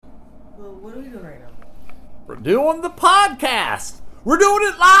Well, what are we doing right now? We're doing the podcast. We're doing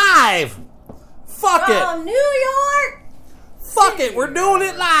it live. Fuck it. From New York. Fuck it. We're doing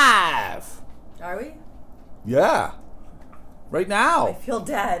it live. Are we? Yeah. Right I now. feel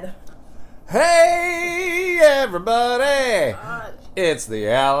dead. Hey, everybody. It's the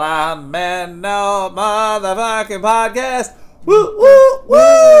Elemental Motherfucking Podcast. Woo, woo,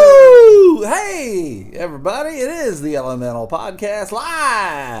 woo! Hey, everybody, it is the Elemental Podcast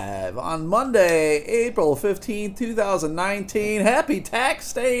live on Monday, April 15th, 2019. Happy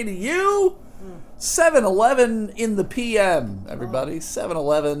tax day to you. 7-Eleven in the PM, everybody.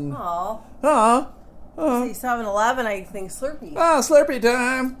 7-Eleven. Oh. Uh-huh. See 7-Eleven, I think Slurpees. Slurpee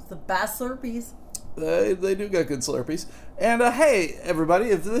time. It's the best Slurpees. They do got good Slurpees. And hey, everybody,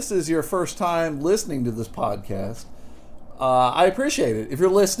 if this is your first time listening to this podcast, I appreciate it. If you're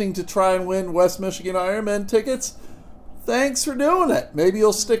listening to try and win West Michigan Ironman tickets, thanks for doing it. Maybe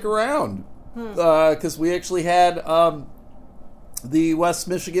you'll stick around. Because we actually had the West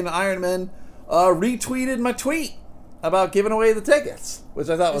Michigan Ironman retweeted my tweet about giving away the tickets, which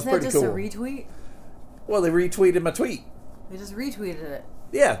I thought was pretty cool. Isn't that just a retweet? Well, they retweeted my tweet. They just retweeted it.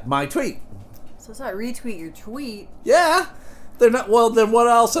 Yeah, my tweet. So it's not retweet your tweet. Yeah. They're not. Well, then what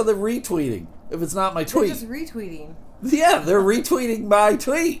else are they retweeting if it's not my tweet? They're just retweeting. Yeah, they're retweeting my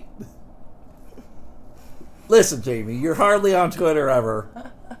tweet. Listen, Jamie, you're hardly on Twitter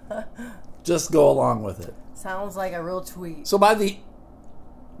ever. Just go along with it. Sounds like a real tweet. So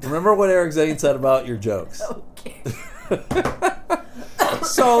remember what Eric Zane said about your jokes. Okay.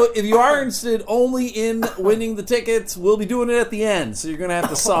 So if you are interested only in winning the tickets, we'll be doing it at the end. So you're going to have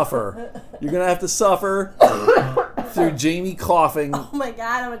to suffer. You're going to have to suffer through Jamie coughing. Oh my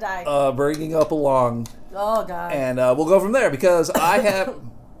God, I'm going to die. Breaking up a lung. Oh God. And we'll go from there because I have...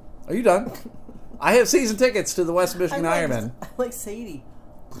 Are you done? I have season tickets to the West Michigan Ironman. I like Sadie.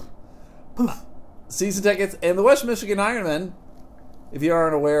 Season tickets. And the West Michigan Ironman, if you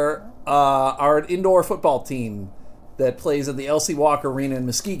aren't aware, are an indoor football team that plays at the L.C. Walker Arena in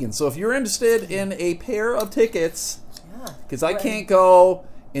Muskegon. So if you're interested in a pair of tickets, because I can't go,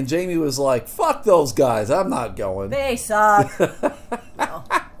 and Jamie was like, fuck those guys, I'm not going. They suck. No.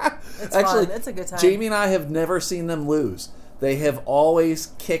 It's Actually, fun. It's a good time. Jamie and I have never seen them lose. They have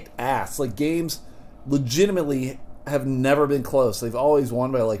always kicked ass. Like, games legitimately have never been close. They've always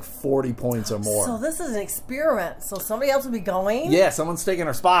won by like 40 points or more. So this is an experiment. So somebody else will be going? Yeah, someone's taking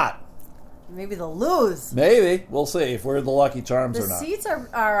our spot. Maybe they'll lose. Maybe. We'll see if we're the lucky charms The or not. seats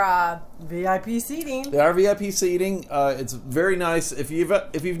are VIP seating. They are VIP seating. It's very nice. If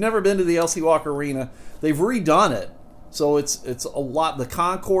you've never been to the L.C. Walker Arena, they've redone it. So it's a lot. The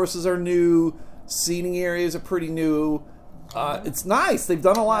concourses are new. Seating areas are pretty new. It's nice. They've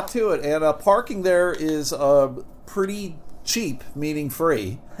done a lot to it. And parking there is pretty cheap, meaning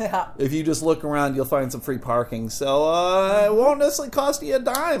free. Yeah. If you just look around, you'll find some free parking. So it won't necessarily cost you a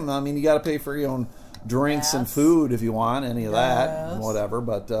dime. I mean, you got to pay for your own drinks and food if you want, any of that, whatever.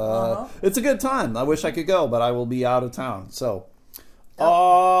 But it's a good time. I wish I could go, but I will be out of town. So,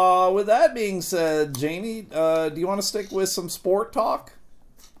 with that being said, Jamie, do you want to stick with some sport talk?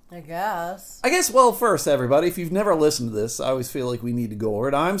 I guess. Well, first, everybody, if you've never listened to this, I always feel like we need to go over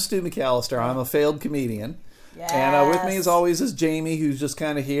it. I'm Stu McAllister. I'm a failed comedian. Yes. And with me, as always, is Jamie, who's just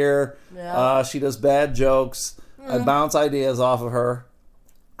kind of here. Yeah. She does bad jokes. I bounce ideas off of her.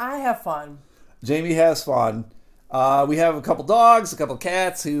 I have fun. Jamie has fun. We have a couple dogs, a couple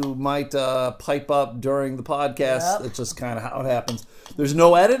cats who might pipe up during the podcast. Yep. It's just kind of how it happens. There's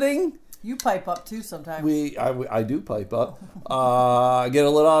no editing. You pipe up too sometimes. I do pipe up. I get a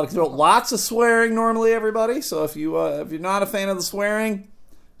little out of control. Lots of swearing normally, everybody. So if you're not a fan of the swearing,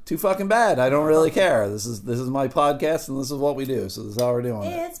 too fucking bad. I don't really care. This is my podcast, and this is what we do. So this is how we're doing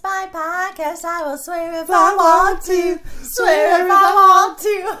it. It's my podcast. I will swear if I want to. Swear if I want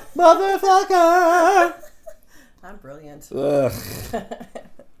to. Motherfucker! I'm brilliant. So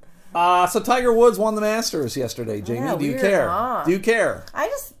Tiger Woods won the Masters yesterday, Jamie. Yeah, do you weird, care? huh? Do you care?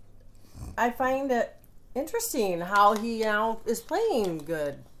 I find it interesting how he now is playing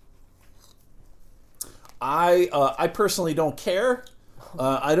good. I personally don't care.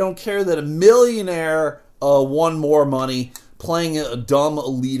 I don't care that a millionaire won more money playing a dumb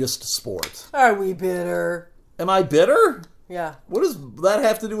elitist sport. Are we bitter? Am I bitter? Yeah. What does that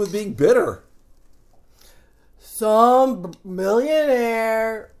have to do with being bitter? Some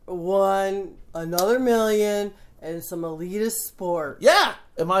millionaire won another million in some elitist sport. Yeah.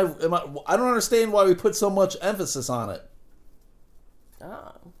 Am I? I don't understand why we put so much emphasis on it.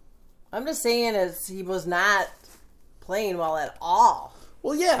 Oh. I'm just saying as he was not playing well at all.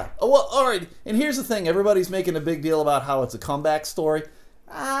 Well, yeah. Well, all right. And here's the thing. Everybody's making a big deal about how it's a comeback story.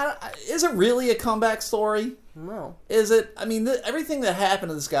 is it really a comeback story? No. Is it? I mean, everything that happened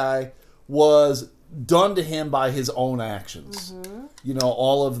to this guy was done to him by his own actions. Mm-hmm. You know,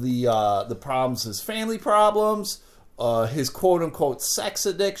 all of the problems, his family problems, his quote-unquote sex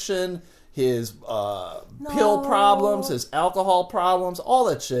addiction, his pill problems, his alcohol problems, all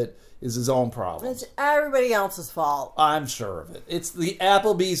that shit is his own problem. It's everybody else's fault. I'm sure of it. It's the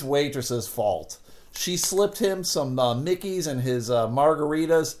Applebee's waitress's fault. She slipped him some Mickeys and his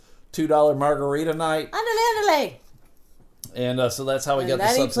margaritas, $2 margarita night. And so that's how he got the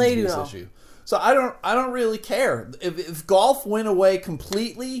substance abuse issue. So I don't really care. If golf went away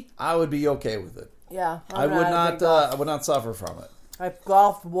completely, I would be okay with it. Yeah. I would not suffer from it. I've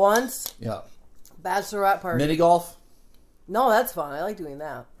golfed once. Yeah. Bachelorette party. Mini golf? No, that's fun. I like doing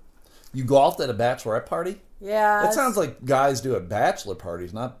that. You golfed at a bachelorette party? Yeah. That sounds like guys do at bachelor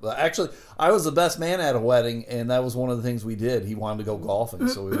parties. Not actually. I was the best man at a wedding, and that was one of the things we did. He wanted to go golfing,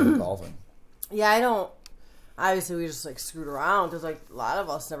 so we went golfing. Yeah, I don't. Obviously, we just like screwed around because like a lot of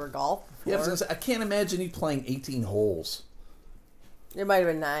us never golfed before. Yeah, I can't imagine you playing 18 holes. It might have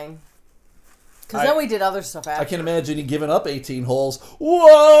been 9. Because then we did other stuff after. I can't imagine you giving up 18 holes. Whoa!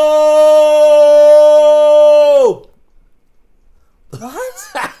 What?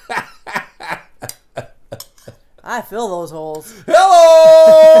 I fill those holes.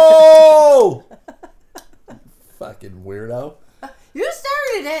 Hello! Fucking weirdo. You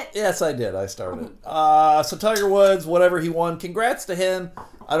started it. Yes, I did. I started it. So Tiger Woods, whatever he won, congrats to him.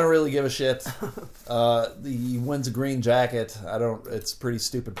 I don't really give a shit. He wins a green jacket. It's a pretty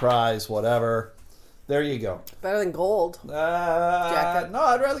stupid prize, whatever. There you go. Better than gold. Jacket. No,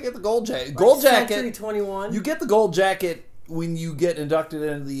 I'd rather get the gold jacket. Like Gold jacket. Century 21. You get the gold jacket when you get inducted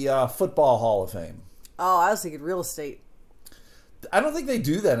into the Football Hall of Fame. Oh, I was thinking real estate. I don't think they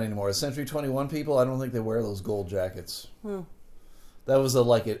do that anymore. The Century 21 people, I don't think they wear those gold jackets. That was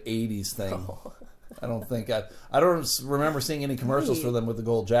like an 80s thing. I don't think I don't remember seeing any commercials for them with the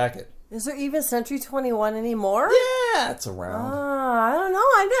gold jacket. Is there even Century 21 anymore? Yeah, it's around. I don't know.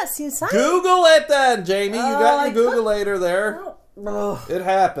 I've not seen signs. Google it then, Jamie. You got your Google later there. Oh. It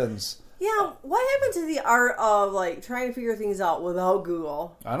happens. Yeah, what happened to the art of like trying to figure things out without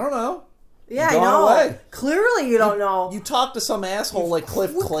Google? I don't know. Yeah, I know. Away. Clearly you don't know. You talk to some asshole like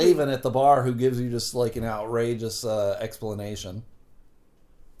Cliff Clavin at the bar who gives you just like an outrageous explanation.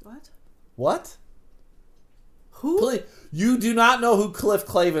 What? Who? Please, you do not know who Cliff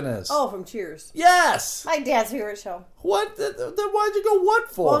Clavin is. Oh, from Cheers. Yes. My dad's favorite show. What? Then why'd you go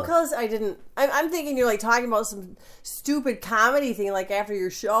what for? Well, because I didn't... I'm thinking you're like talking about some stupid comedy thing, like after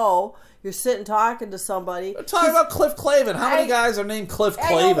your show, you're sitting talking to somebody. I'm talking about Cliff Clavin. How many guys are named Cliff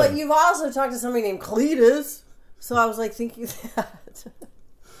Clavin? I know, but you've also talked to somebody named Cletus. So I was like thinking that.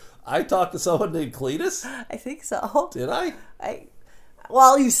 I talked to someone named Cletus? I think so. Did I?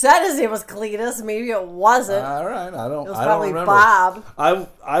 Well, you said his name was Cletus. Maybe it wasn't. All right, I don't. It was I probably don't remember. Bob.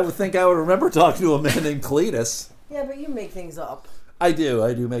 I would think I would remember talking to a man named Cletus. Yeah, but you make things up. I do.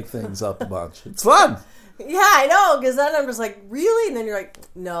 I do make things up a bunch. It's fun. Yeah, I know. Because then I'm just like, really? And then you're like,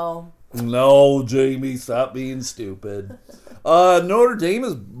 no. No, Jamie, stop being stupid. Notre Dame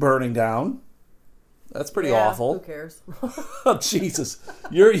is burning down. That's pretty awful. Who cares? Oh, Jesus.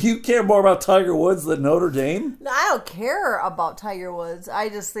 You care more about Tiger Woods than Notre Dame? No, I don't care about Tiger Woods. I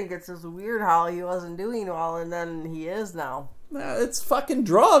just think it's just weird how he wasn't doing well and then he is now. Nah, it's fucking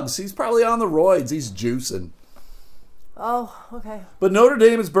drugs. He's probably on the roids. He's juicing. Oh, okay. But Notre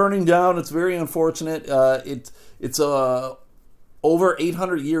Dame is burning down. It's very unfortunate. It's over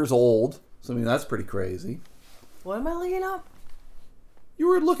 800 years old. So, I mean, that's pretty crazy. What am I looking up? You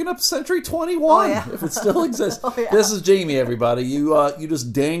were looking up Century 21, if it still exists. This is Jamie, everybody. You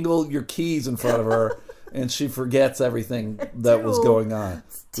just dangle your keys in front of her, and she forgets everything that was going on.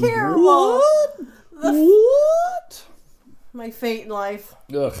 It's terrible. What? My fate in life.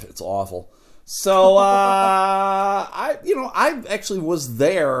 Ugh, it's awful. So, I actually was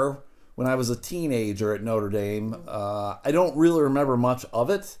there when I was a teenager at Notre Dame. I don't really remember much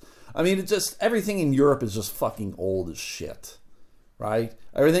of it. I mean, everything in Europe is just fucking old as shit. Right?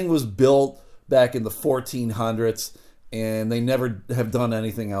 Everything was built back in the 1400s, and they never have done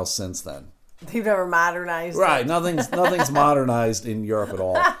anything else since then. They've never modernized. Right? Nothing's modernized in Europe at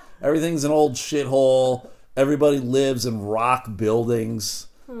all. Everything's an old shithole. Everybody lives in rock buildings.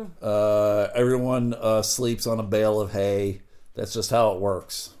 Everyone sleeps on a bale of hay. That's just how it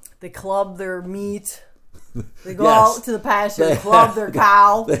works. They club their meat. They go out to the pasture and club their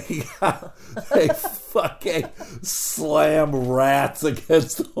cow. They fucking slam rats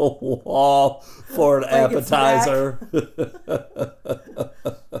against the wall for an appetizer.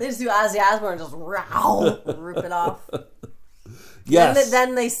 They just do Ozzy Osbourne and just rip it off. Yes.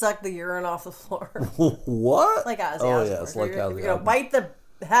 Then they suck the urine off the floor. What? Like Ozzy Oh, Osbourne. yes, like If you're Ozzy gonna Osbourne. bite the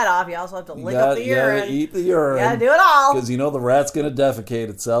head off, you also have to lick up the You gotta urine. eat the urine. You gotta do it all. Because you know the rat's going to defecate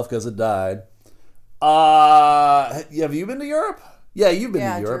itself because it died. Have you been to Europe? Yeah, you've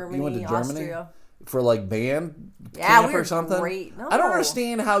been to Europe. Germany, You went to Germany? Austria. For like band Yeah, camp we were or something? great. No. I don't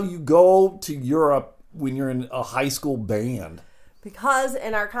understand how you go to Europe when you're in a high school band. Because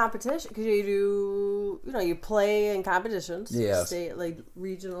in our competition, because you play in competitions, Yes. state, like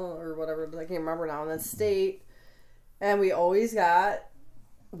regional or whatever, I can't remember now, and then state, and we always got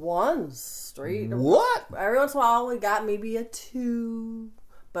ones straight. What? Every once in a while, we got maybe a 2,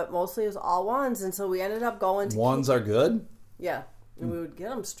 but mostly it was all ones, and so we ended up going to Ones are good? yeah, and we would get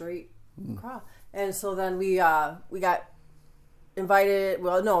them straight across, and so then we got invited.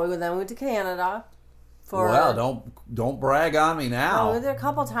 Well, no, then we went to Canada. Wow, don't brag on me now. We went there a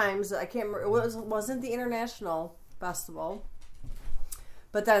couple times. I can't remember. It wasn't the international festival,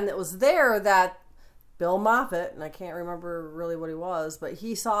 but then it was there that Bill Moffitt, and I can't remember really what he was, but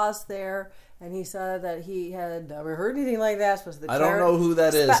he saw us there, and he said that he had never heard anything like that. I don't know who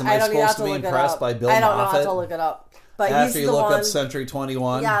that is. Am I supposed to be impressed by Bill Moffat? I don't know. I Moffitt? have to look it up. But After he's you the look one, up Century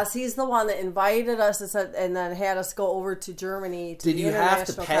 21? Yes, he's the one that invited us and then had us go over to Germany to Did the you have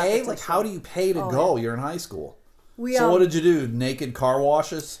to international pay? competition. Like, how do you pay to go? You're in high school. So what did you do? Naked car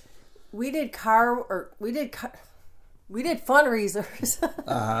washes? We did fundraisers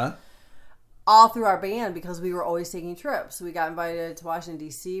all through our band because we were always taking trips. We got invited to Washington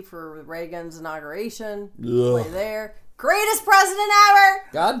D.C. for Reagan's inauguration. Play there, greatest president ever.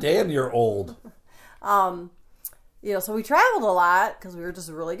 God damn, you're old. So we traveled a lot because we were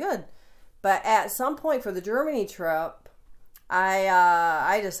just really good. But at some point for the Germany trip,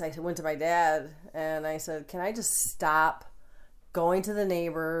 I went to my dad and I said, "Can I just stop going to the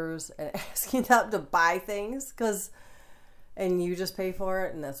neighbors and asking them to buy things? And you just pay for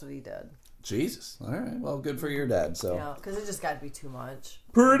it." And that's what he did. Jesus. All right. Well, good for your dad. So. Yeah, because it just got to be too much.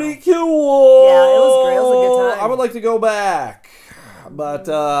 Pretty cool. Yeah, it was great. It was a good time. I would like to go back. But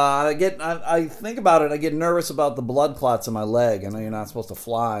I think about it. I get nervous about the blood clots in my leg. I know you're not supposed to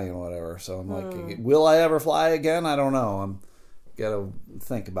fly and whatever. So I'm like, will I ever fly again? I don't know. I'm got to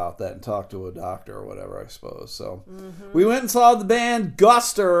think about that and talk to a doctor or whatever, I suppose. So we went and saw the band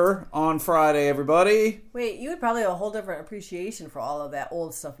Guster on Friday, everybody. Wait, you would probably have a whole different appreciation for all of that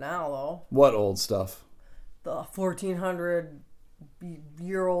old stuff now, though. What old stuff? The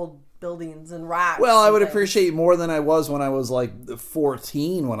 1,400-year-old buildings and rocks. Well, I would appreciate more than I was when I was like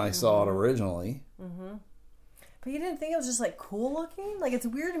 14 when I saw it originally. But you didn't think it was just like cool looking? Like, it's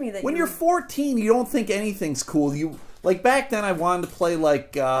weird to me that when you're 14, you don't think anything's cool. You like back then I wanted to play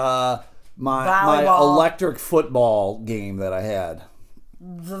like my electric football game that I had.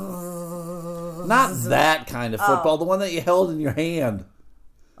 Not that kind of football, the one that you held in your hand.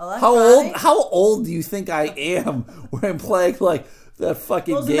 How old do you think I am when I'm playing like that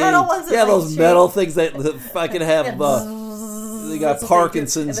fucking those game? Metal ones that those metal things that fucking have they got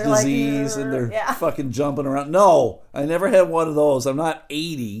Parkinson's and they're disease and they're fucking jumping around. No, I never had one of those. I'm not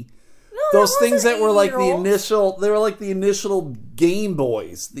 80. No, those things that were like the initial Game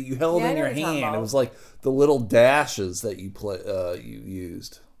Boys that you held in your hand. It was like the little dashes that you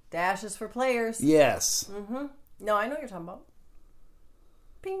used. Dashes for players. Yes. No, I know what you're talking about.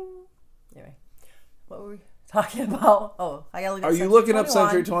 Ping. Anyway, what were we talking about? Oh, I gotta look at Are you looking up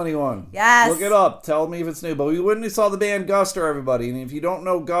Century 21? Yes. Look it up. Tell me if it's new. But we went and saw the band Guster, everybody. And if you don't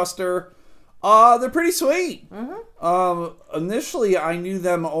know Guster, they're pretty sweet. Initially, I knew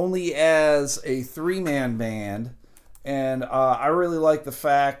them only as a 3-man band. And I really like the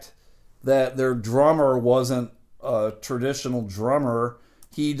fact that their drummer wasn't a traditional drummer.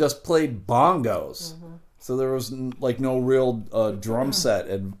 He just played bongos. So there was like no real drum set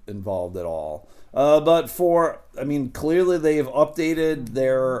involved at all. But clearly they've updated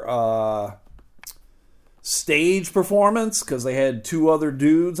their stage performance because they had 2 other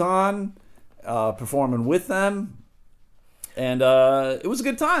dudes on performing with them. And it was a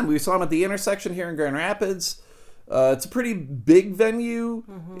good time. We saw them at the Intersection here in Grand Rapids. It's a pretty big venue.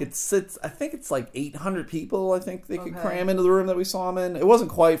 I think it's like 800 people. I think they could cram into the room that we saw them in. It wasn't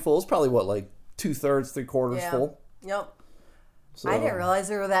quite full. It's probably like 2/3, 3/4 full. Yep. So, I didn't realize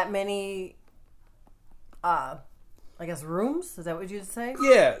there were that many. I guess rooms. Is that what you'd say?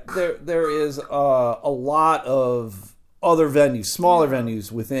 Yeah, there is a lot of other venues, smaller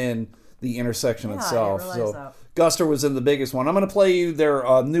venues within the Intersection itself. I didn't realize that. Guster was in the biggest one. I'm going to play you their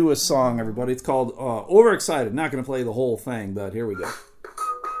newest song, everybody. It's called Overexcited. Not going to play the whole thing, but here we go.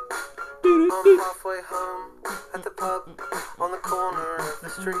 I'm halfway home at the pub on the corner of the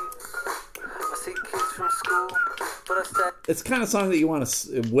street. I see kids from school But I said, It's the kind of song that you want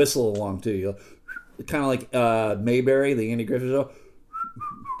to whistle along to. You kind of like Mayberry, the Andy Griffith Show.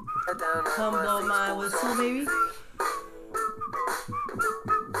 down on Come blow my whistle, baby.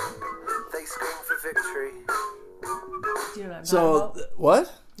 They scream for victory. Do you know what I'm talking So about?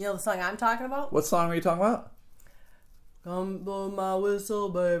 what? You know the song I'm talking about? What song are you talking about? Come blow my whistle,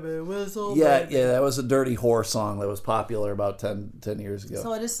 baby, whistle, Yeah, baby. yeah, that was a Dirty Whore song that was popular about 10 years ago.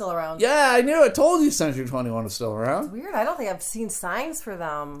 So it is still around. Yeah, I knew. I told you Century 21 was still around. Weird. I don't think I've seen signs for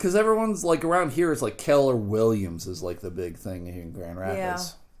them. Because everyone's like around here, it's like Keller Williams is like the big thing here in Grand Rapids.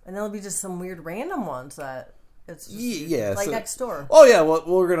 Yeah. And there'll be just some weird random ones that it's just Yeah, like so- next door. Oh yeah, well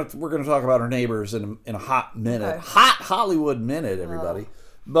we're gonna talk about our neighbors in a hot minute, Okay. hot Hollywood minute, everybody.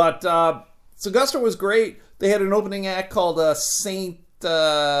 But so Augusta was great. They had an opening act called Saint.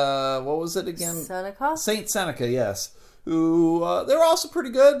 What was it again? Seneca? Saint Seneca, yes. Who they were also pretty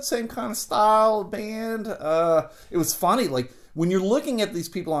good. Same kind of style band. It was funny, like when you're looking at these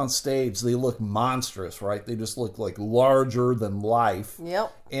people on stage, they look monstrous, right? They just look like larger than life.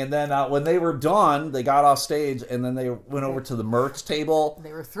 Yep. And then when they were done, they got off stage and then they went over to the merch table.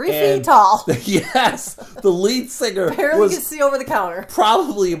 They were 3 And- feet tall. Yes, the lead singer Barely could was see over the counter.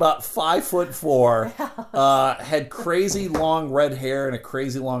 probably about 5'4", had crazy long red hair and a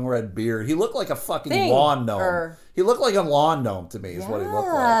crazy long red beard. He looked like a fucking Thing, lawn gnome. or- He looked like a lawn gnome to me, is what he looked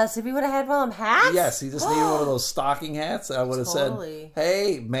like. Yes, if he would have had one of them hats. Yes, he just needed one of those stocking hats. I would have Totally. said,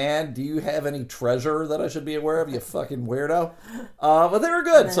 "Hey, man, do you have any treasure that I should be aware of? You fucking weirdo." But they were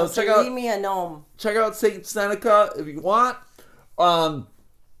good. And So he'll say, check out leave me a gnome. Saint Seneca if you want.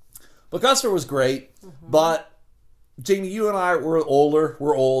 But Guster was great, but Jamie, you and I were older.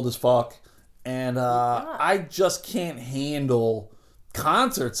 We're old as fuck, and I just can't handle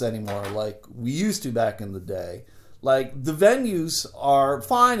concerts anymore like we used to back in the day. Like the venues are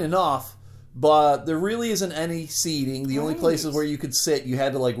fine enough, but there really isn't any seating. The only Right. places where you could sit, you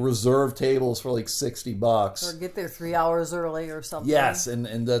had to like reserve tables for like $60. Or get there 3 hours early or something. Yes, and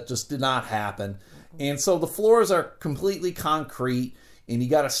that just did not happen. And so the floors are completely concrete, and you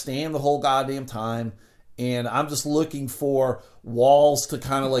got to stand the whole goddamn time. And I'm just looking for walls to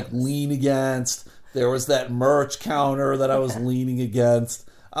kind of like lean against. There was that merch counter that I was leaning against.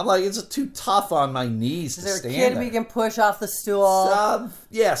 I'm like, it's just too tough on my knees Is to there a stand kid there. we can push off the stool?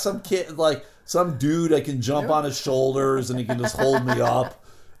 Some kid, like some dude I can jump on his shoulders and he can just hold me up.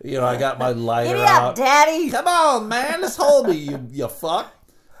 You know, I got my lighter Giddy up, out. Daddy! Come on, man, just hold me, you fuck.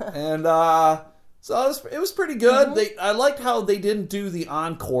 And so it was pretty good. I liked how they didn't do the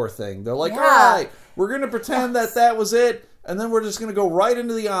encore thing. They're like, Yeah. all right, we're going to pretend that was it, and then we're just going to go right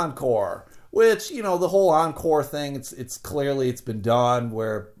into the encore. Which, you know, the whole encore thing, it's clearly it's been done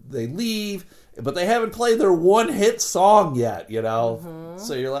where they leave, but they haven't played their one hit song yet, you know?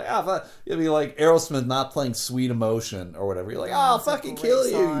 So you're like, it'd be like Aerosmith not playing Sweet Emotion or whatever. You're like, I'll That's a fucking great kill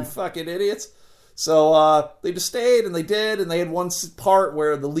you, song. you fucking idiots. So they just stayed, and they did, and they had one part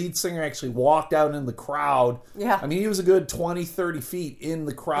where the lead singer actually walked out in the crowd. Yeah. I mean, he was a good 20, 30 feet in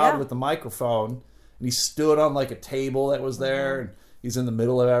the crowd Yeah. with the microphone, and he stood on like a table that was there, and he's in the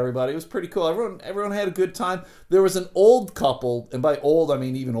middle of everybody. It was pretty cool. Everyone had a good time. There was an old couple, and by old, I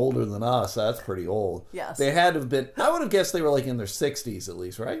mean even older than us. That's pretty old. Yes. They had to have been, I would have guessed they were like in their 60s at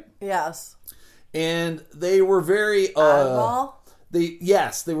least, right? Yes. And they were very... Oddball?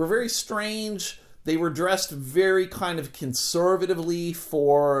 They were very strange. They were dressed very kind of conservatively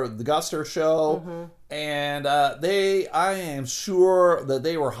for the Guster show, and I am sure that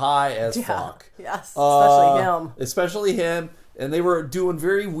they were high as fuck. Yes, especially him. Especially him, and they were doing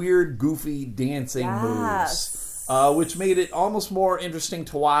very weird, goofy dancing moves, which made it almost more interesting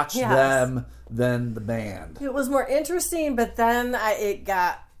to watch them than the band. It was more interesting, but then it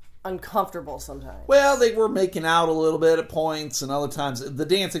got uncomfortable sometimes. Well, they were making out a little bit at points, and other times the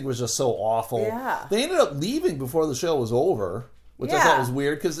dancing was just so awful. Yeah. They ended up leaving before the show was over, which I Yeah. thought was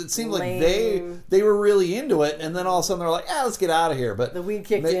weird because it seemed like Lame. they were really into it, and then all of a sudden they're like, let's get out of here. But The weed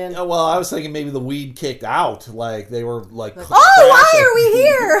kicked in. Well, I was thinking maybe the weed kicked out, like they were like, Oh, why are we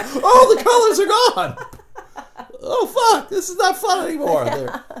here? Oh, the colors are gone. Oh fuck! This is not fun anymore.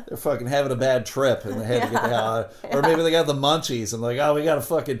 They're fucking having a bad trip, and they had to get the hell out. Or maybe they got the munchies, and like, we gotta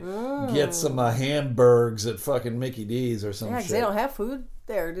fucking get some hamburgers at fucking Mickey D's or some Yeah, shit. because they don't have food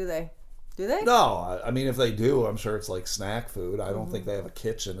there, do they? Do they? No, I mean if they do, I'm sure it's like snack food. I don't think they have a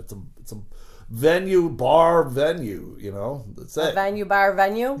kitchen. It's a bar venue. You know, that's it. Venue, bar,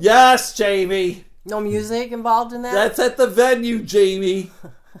 venue? Yes, Jamie. No music involved in that? That's at the venue, Jamie.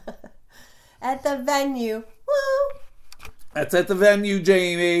 At the venue. Woo! That's at the venue,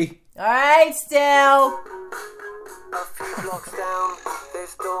 Jamie. All right, still. A few blocks down,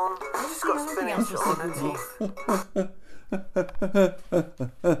 there's Dawn. She's got spinach on her teeth.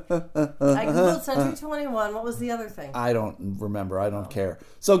 I googled Century 21. What was the other thing? I don't remember. I don't care.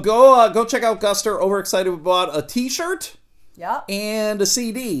 So go check out Guster. Overexcited. We bought a T-shirt. Yeah. And a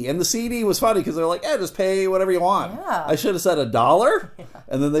CD. And the CD was funny because they're like, just pay whatever you want. Yeah. I should have said $1,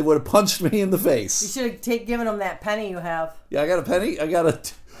 and then they would have punched me in the You face. should have given them that penny you have. Yeah, I got a penny. I got a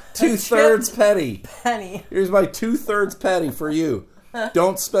 2/3 penny. Penny. Here's my 2/3 penny for you.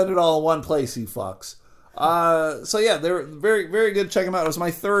 Don't spend it all in one place, you fucks. So yeah, they're very, very good. Check them out. It was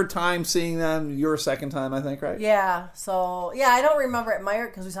my 3rd time seeing them. Your 2nd time, I think, right? Yeah. So, yeah, I don't remember at Meyer,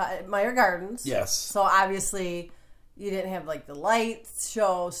 because we saw it at Meyer Gardens. Yes. So, obviously, you didn't have, like, the lights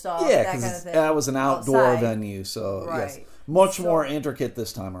show stuff, Yeah, that kind of because thing. that was an outdoor outside. venue, so yes, Right. much So- more intricate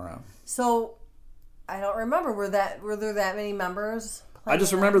this time around. So, I don't remember. Were there that many members? I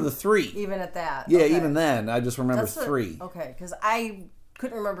just playing remember then? the 3. Even at that. Yeah, Okay. even then, I just remember That's 3. Okay, because I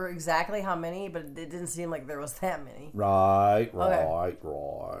couldn't remember exactly how many, but it didn't seem like there was that many. Right. Cool.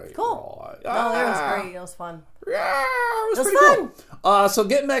 Right. No, it was great. It was fun. Yeah, it was It was pretty cool. So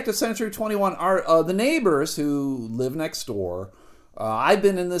getting back to Century 21, the neighbors who live next door, I've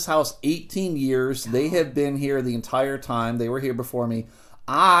been in this house 18 years. They have been here the entire time. They were here before me.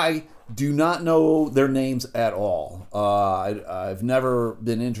 I do not know their names at all. I've never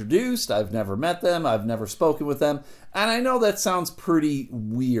been introduced. I've never met them. I've never spoken with them. And I know that sounds pretty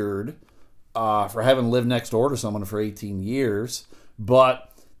weird for having lived next door to someone for 18 years. But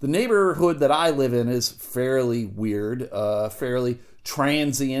the neighborhood that I live in is fairly weird, fairly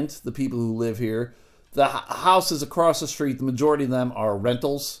transient, the people who live here. The houses across the street, the majority of them are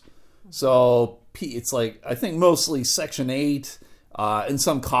rentals. So it's like, I think mostly Section 8 and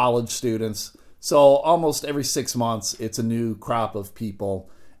some college students. So almost every 6 months, it's a new crop of people.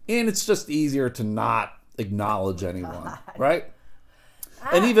 And it's just easier to not acknowledge anyone, right?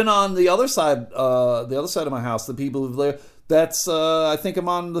 And even on the other side of my house, the people who live, that's, I think I'm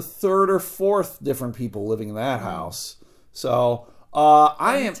on the 3rd or 4th different people living in that house. So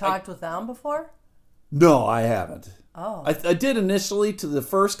Have you talked with them before? No, I haven't. Oh. I did initially to the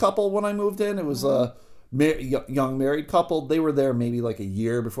first couple when I moved in. It was a young married couple. They were there maybe like a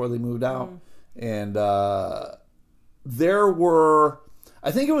year before they moved out. And there were,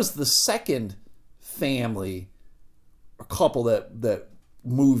 I think it was the second family or couple that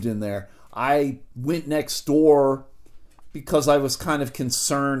moved in there. I went next door because I was kind of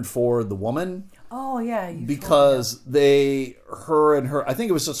concerned for the woman. Oh, yeah. Because her and her, I think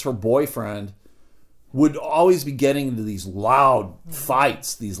it was just her boyfriend, would always be getting into these loud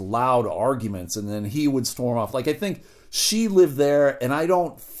fights, these loud arguments, and then he would storm off. Like, I think she lived there, and I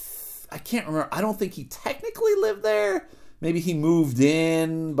can't remember. I don't think he technically lived there. Maybe he moved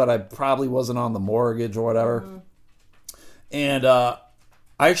in, but I probably wasn't on the mortgage or whatever. Mm-hmm. And I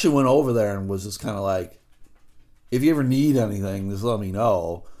actually went over there and was just kind of like, if you ever need anything, just let me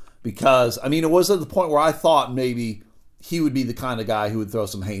know. Because, I mean, it was at the point where I thought maybe he would be the kind of guy who would throw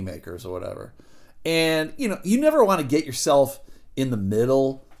some haymakers or whatever. And, you never want to get yourself in the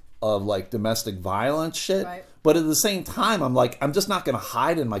middle of, like, domestic violence shit. Right. But at the same time, I'm like, I'm just not going to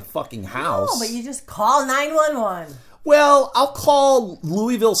hide in my fucking house. No, but you just call 911. Well, I'll call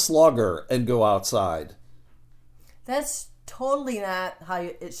Louisville Slugger and go outside. That's totally not how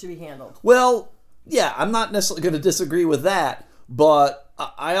it should be handled. Well, yeah, I'm not necessarily going to disagree with that, but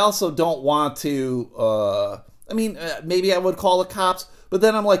I also don't want to, maybe I would call the cops, but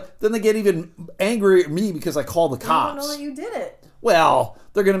then I'm like, then they get even angry at me because I call the cops. I don't know that you did it. Well,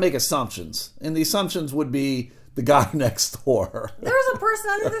 they're going to make assumptions, and the assumptions would be the guy next door. There's a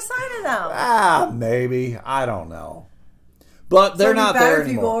person on the other side of them. Maybe. I don't know. But they're not there if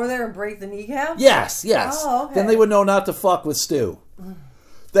anymore. You go over there and break the kneecap? Yes. Oh, okay. Then they would know not to fuck with Stu.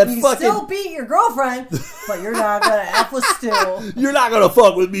 You still beat your girlfriend, but you're not going to F with Stu. You're not going to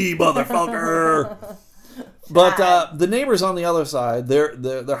fuck with me, motherfucker. But the neighbors on the other side,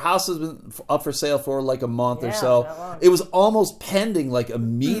 their house has been up for sale for like a month or so. It was almost pending like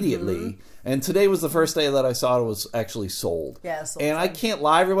immediately. Mm-hmm. And today was the first day that I saw it was actually sold. Yeah, sold. And I can't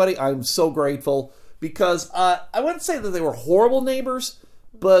lie, everybody, I'm so grateful because I wouldn't say that they were horrible neighbors,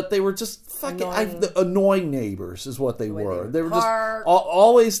 but they were just fucking annoying neighbors is what they were. They were just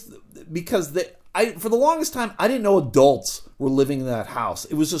always, because for the longest time, I didn't know adults were living in that house.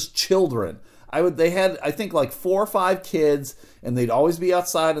 It was just children. They had, I think, like 4 or 5 kids, and they'd always be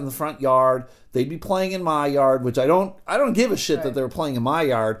outside in the front yard. They'd be playing in my yard, which I don't give a shit that they were playing in my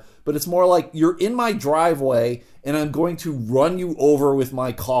yard, but it's more like you're in my driveway, and I'm going to run you over with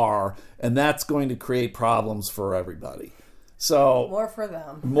my car, and that's going to create problems for everybody. So More for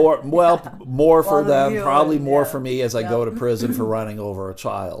them. more for Well, them, you probably would, more yeah. for me as I Yep. go to prison for running over a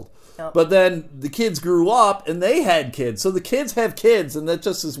child. Yep. But then the kids grew up and they had kids. So the kids have kids, and that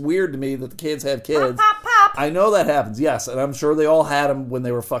just is weird to me that the kids have kids. Pop, pop. I know that happens, yes, and I'm sure they all had them when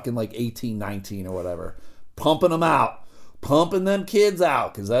they were fucking like 18, 19 or whatever. Pumping them out. Pumping them kids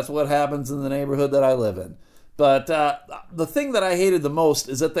out, because that's what happens in the neighborhood that I live in. But the thing that I hated the most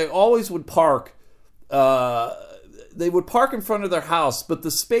is that they always would park... they would park in front of their house, but the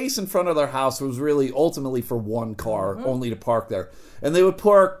space in front of their house was really ultimately for one car, only to park there. And they would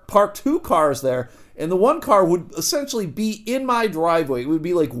park two cars there, and the one car would essentially be in my driveway. It would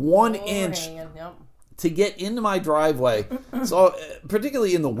be like 1 inch Yep. to get into my driveway. So,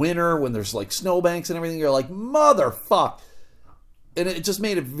 particularly in the winter when there's like snowbanks and everything, you're like, motherfuck. And it just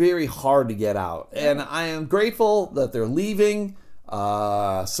made it very hard to get out. And I am grateful that they're leaving.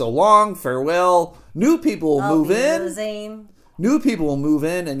 So long, farewell. New people will move in. Zane. New people will move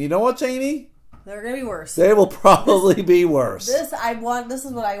in, and you know what, Jamie? They're gonna be worse. They will probably be worse. This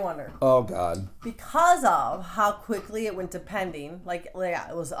is what I wonder. Oh God. Because of how quickly it went to pending, like yeah,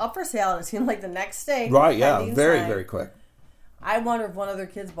 it was up for sale, and it seemed like the next day. Right? Yeah. pending Very, sign. very quick. I wonder if one of their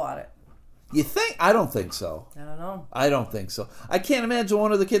kids bought it. You think? I don't think so. I don't know. I don't think so. I can't imagine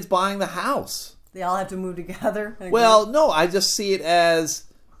one of the kids buying the house. They all have to move together. Well, no, I just see it as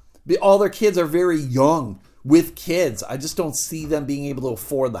all their kids are very young with kids. I just don't see them being able to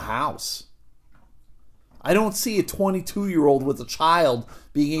afford the house. I don't see a 22-year-old with a child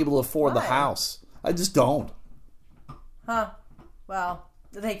being able to afford the Why? house. I just don't. Huh. Well,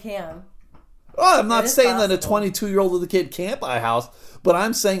 they can. Well, I'm not is saying that a possible. 22-year-old with a kid can't buy a house, but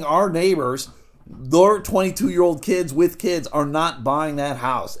I'm saying our neighbors, their 22-year-old kids with kids are not buying that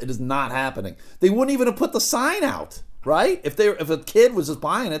house. It is not happening. They wouldn't even have put the sign out, right? If a kid was just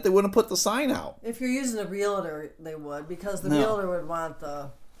buying it, they wouldn't have put the sign out. If you're using a realtor, they would, because the No. realtor would want the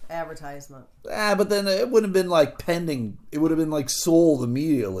advertisement. But then it wouldn't have been like pending. It would have been like sold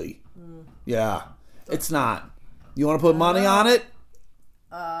immediately. Yeah. It's not. You want to put money on it?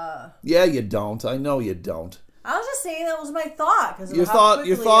 Yeah, you don't. I know you don't. I was just saying that was my thought. Cause of Your how thought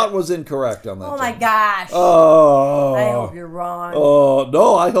quickly was incorrect on that. Oh my Jim. gosh. Oh. I hope you're wrong. Oh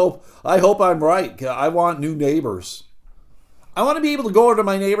no! I hope I'm right. 'Cause I want new neighbors. I want to be able to go over to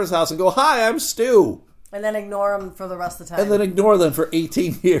my neighbor's house and go, "Hi, I'm Stu," And then ignore them for the rest of the time. and then ignore them for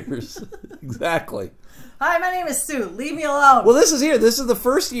 18 years. Exactly. Hi, my name is Sue. Leave me alone. Well, this is the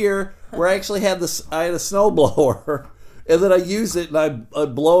first year where I actually had I had a snow blower, and then I used it and I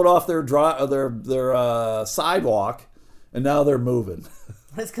blow it off their sidewalk, and now they're moving.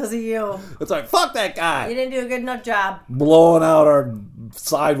 It's because of you. It's like, fuck that You guy didn't do a good enough job. blowing out our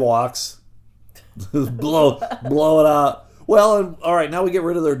sidewalks. blow it out. Well, and, all right, now we get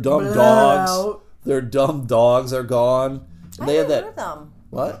rid of their dumb Blow dogs. out. Their dumb dogs are gone. I They had haven't that. heard them.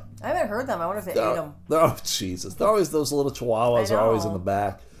 What? I haven't heard them. I wonder if they ate them. Oh, Jesus. They're always those little chihuahuas I are always know. in the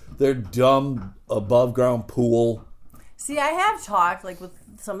back. They're dumb above ground pool. See, I have talked like with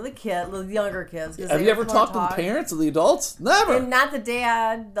some of the kids, the younger kids. 'cause Have they you ever come and talked to the talk. parents of the adults? Never. And not the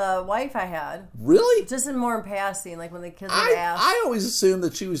dad, the wife I had. Really? Just in more in passing, like when the kids would I ask. always assumed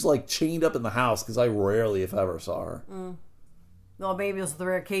that she was like chained up in the house because I rarely, if ever, saw her. Well, maybe it was the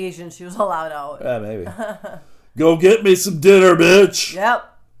rare occasion she was allowed out. Yeah, maybe. Go get me some dinner, bitch. Yep.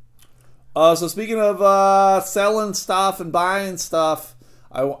 So speaking of selling stuff and buying stuff,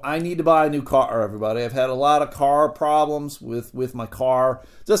 I need to buy a new car, everybody. I've had a lot of car problems with my car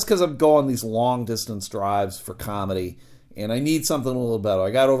just because I'm going these long distance drives for comedy, and I need something a little better.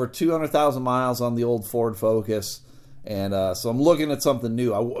 I got over 200,000 miles on the old Ford Focus, and so I'm looking at something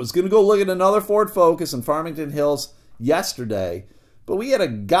new. I was going to go look at another Ford Focus in Farmington Hills yesterday, but we had a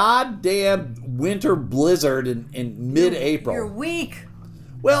goddamn winter blizzard in mid-April. You're weak.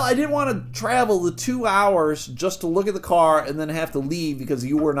 Well, I didn't want to travel the 2 hours just to look at the car and then have to leave because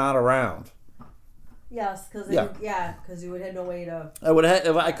you were not around. Yes, because because you would have no way to.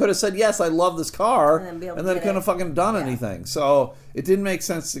 I could have said yes, I love this car, And then be able and to then I get couldn't have it. fucking done anything. So it didn't make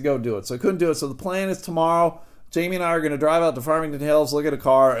sense to go do it. So I couldn't do it. So the plan is tomorrow, Jamie and I are going to drive out to Farmington Hills, look at a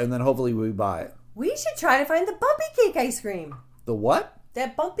car, and then hopefully we buy it. We should try to find the bumpy cake ice cream. The what?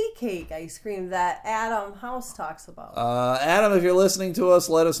 That bumpy cake ice cream that Adam House talks about. Adam, if you're listening to us,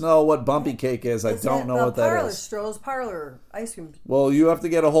 let us know what bumpy cake is. I don't know what that is. Stroh's Parlor ice cream. Well, you have to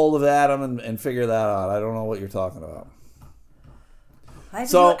get a hold of Adam and figure that out. I don't know what you're talking about. I have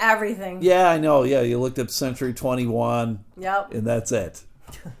to So- do everything. Yeah, I know. Yeah, you looked up Century 21, Yep. and that's it.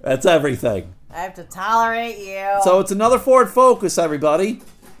 That's everything. I have to tolerate you. So it's another Ford Focus, everybody.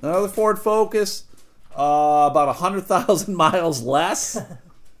 Another Ford Focus, about 100,000 miles less,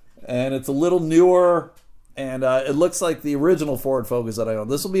 and it's a little newer. And it looks like the original Ford Focus that I own.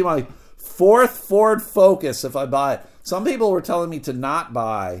 This will be my 4th Ford Focus if I buy it. Some people were telling me to not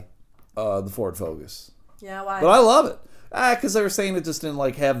buy the Ford Focus. Yeah, why? But I love it. Because they were saying it just didn't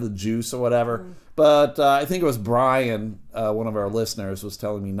like have the juice or whatever. But I think it was Brian, one of our listeners, was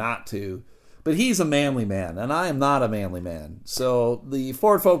telling me not to. But he's a manly man, and I am not a manly man. So the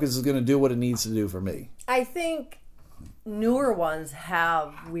Ford Focus is going to do what it needs to do for me. I think newer ones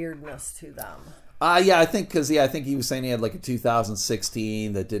have weirdness to them. Yeah, I think I think he was saying he had like a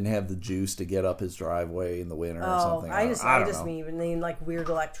 2016 that didn't have the juice to get up his driveway in the winter or something. I just know. mean like weird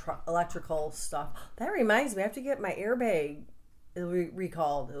electrical stuff. That reminds me, I have to get my airbag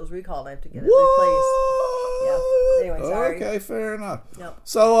recalled. It was recalled. I have to get it replaced. Yeah. Anyway, sorry. Okay, fair enough. Yep.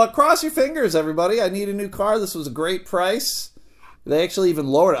 So cross your fingers, everybody. I need a new car. This was a great price. They actually even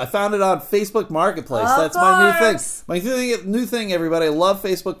lowered it. I found it on Facebook Marketplace. That's my new thing. My new thing, everybody. I love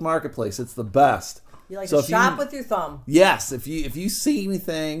Facebook Marketplace. It's the best. You like to shop with your thumb. Yes. If you see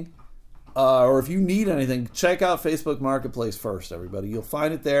anything, or if you need anything, check out Facebook Marketplace first, everybody. You'll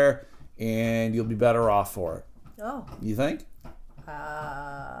find it there, and you'll be better off for it. Oh. You think?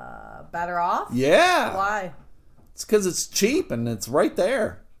 Better off? Yeah. Why? It's because it's cheap and it's right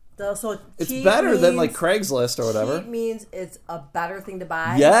there. So it's better than like Craigslist or whatever. Cheap means it's a better thing to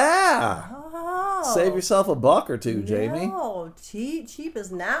buy? Yeah. Oh. Save yourself a buck or two, Jamie. No, cheap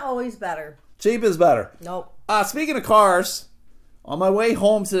is not always better. Cheap is better. Nope. Speaking of cars, on my way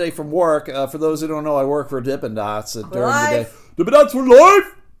home today from work, for those who don't know, I work for Dippin' Dots during the day. Dippin' Dots for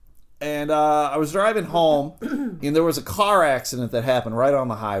life! And I was driving home, and there was a car accident that happened right on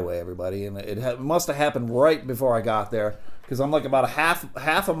the highway, everybody. And it must have happened right before I got there, because I'm like about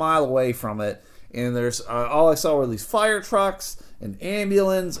half a mile away from it. And there's all I saw were these fire trucks and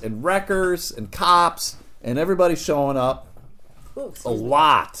ambulance and wreckers and cops and everybody showing up. Oops. A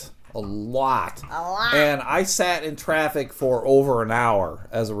lot. And I sat in traffic for over an hour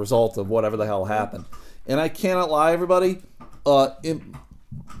as a result of whatever the hell happened. And I cannot lie, everybody.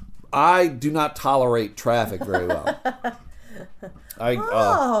 I do not tolerate traffic very well. Really?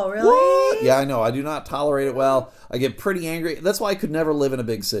 What? Yeah, I know. I do not tolerate it well. I get pretty angry. That's why I could never live in a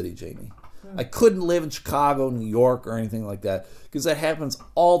big city, Jamie. I couldn't live in Chicago, New York, or anything like that, because that happens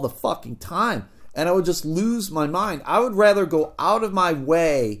all the fucking time. And I would just lose my mind. I would rather go out of my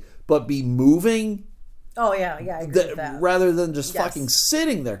way but be moving. Oh, yeah, I agree with that. Rather than just fucking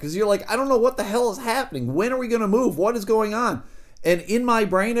sitting there. Because you're like, I don't know what the hell is happening. When are we going to move? What is going on? And in my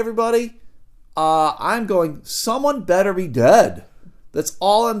brain, everybody, I'm going, someone better be dead. That's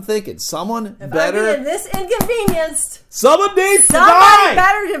all I'm thinking. Someone better... I'm being this inconvenienced. Someone needs to die. Someone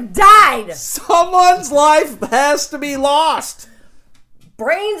better have died. Someone's life has to be lost.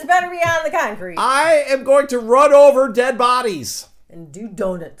 Brains better be on the concrete. I am going to run over dead bodies. And do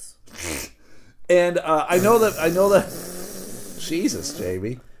donuts. And I know that... Jesus,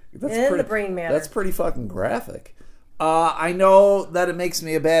 Jamie. The brain matter. That's pretty fucking graphic. I know that it makes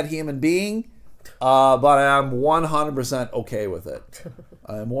me a bad human being, but I'm 100% okay with it.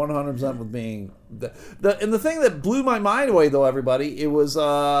 I'm 100% with being... And the thing that blew my mind away, though, everybody, it was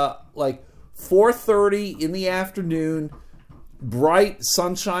like 4:30 in the afternoon, bright,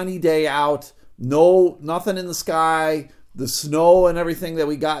 sunshiny day out, nothing in the sky. The snow and everything that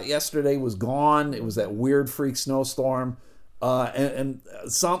we got yesterday was gone. It was that weird freak snowstorm. And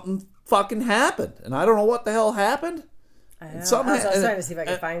something fucking happened. And I don't know what the hell happened. I was trying to see if I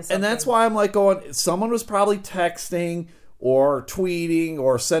could find something. And that's why I'm like going, someone was probably texting or tweeting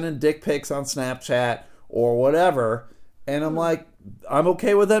or sending dick pics on Snapchat or whatever. And I'm like, I'm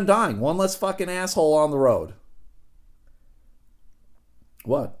okay with them dying. One less fucking asshole on the road.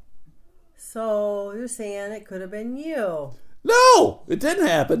 What? So you're saying it could have been you? No, it didn't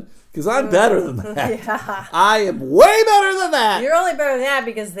happen because I'm better than that. Yeah. I am way better than that. You're only better than that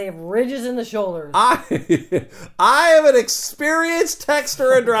because they have ridges in the shoulders. I am an experienced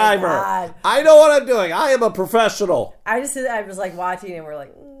texter and driver. God. I know what I'm doing. I am a professional. I was like watching and we're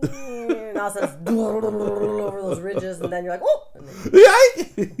like, and all of a sudden, over those ridges, and then you're like, oh. Yeah.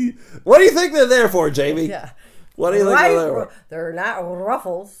 What do you think they're there for, Jamie? Yeah. What do you think they're there for? They're not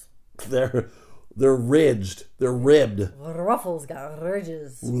ruffles. They're ridged. They're ribbed. Ruffles got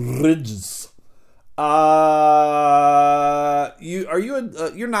ridges. Ridges. You're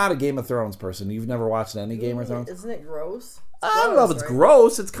not a Game of Thrones person. You've never watched any Game of Thrones? Isn't it gross? I don't know if it's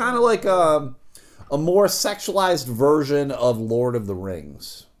gross. It's kind of like a more sexualized version of Lord of the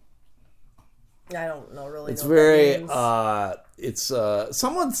Rings. I don't know really. It's very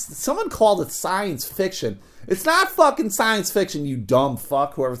someone called it science fiction. It's not fucking science fiction, you dumb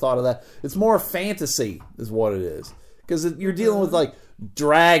fuck, whoever thought of that. It's more fantasy is what it is. Because you're dealing with like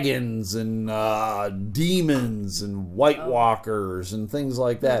dragons and demons and White Walkers and things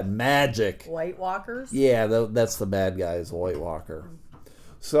like that. Magic. White Walkers? Yeah, that's the bad guy, is a White Walker.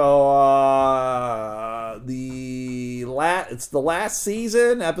 So it's the last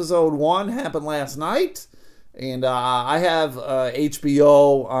season. Episode 1 happened last night, and I have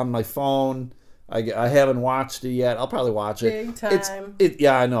HBO on my phone. I haven't watched it yet. I'll probably watch it. Big time.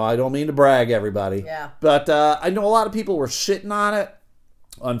 Yeah, I know. I don't mean to brag, everybody. Yeah. But I know a lot of people were shitting on it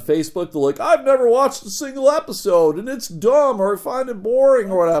on Facebook. They're like, I've never watched a single episode, and it's dumb, or I find it boring,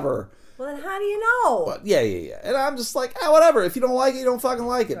 or whatever. Well, then how do you know? But yeah. And I'm just like, whatever. If you don't like it, you don't fucking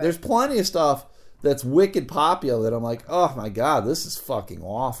like it. Right. There's plenty of stuff that's wicked popular that I'm like, oh my God, this is fucking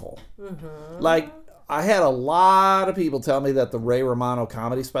awful. Mm-hmm. Like, I had a lot of people tell me that the Ray Romano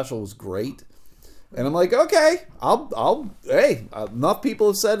comedy special was great. And I'm like, okay, hey, enough people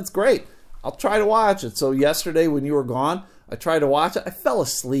have said it's great. I'll try to watch it. So yesterday when you were gone, I tried to watch it. I fell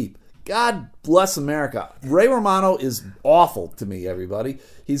asleep. God bless America. Ray Romano is awful to me, everybody.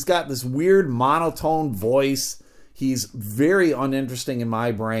 He's got this weird monotone voice. He's very uninteresting in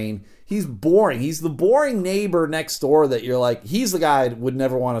my brain. He's boring. He's the boring neighbor next door that you're like, he's the guy I would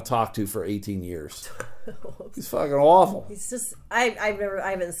never want to talk to for 18 years. He's fucking awful. He's just I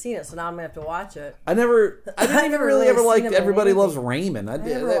haven't seen it, so now I'm gonna have to watch it. I didn't really ever like Everybody Loves Raymond. I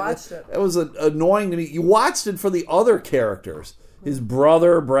never watched it. That was annoying to me. You watched it for the other characters. His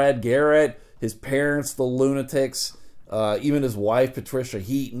brother, Brad Garrett, his parents, the lunatics, even his wife, Patricia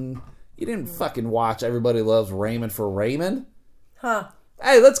Heaton. You didn't fucking watch Everybody Loves Raymond for Raymond? Huh.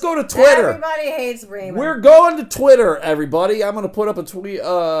 Hey, let's go to Twitter. Everybody hates Raymond. We're going to Twitter, everybody. I'm going to put up a tweet.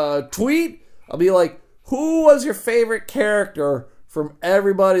 I'll be like, who was your favorite character from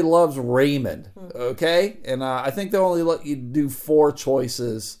Everybody Loves Raymond? Okay? And I think they only let you do 4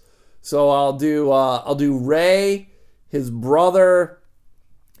 choices. So I'll do Ray, his brother,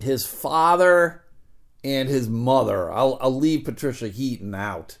 his father, and his mother. I'll leave Patricia Heaton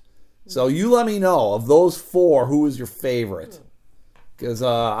out. So you let me know, of those 4, who is your favorite? Because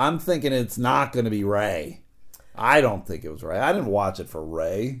I'm thinking it's not going to be Ray. I don't think it was Ray. I didn't watch it for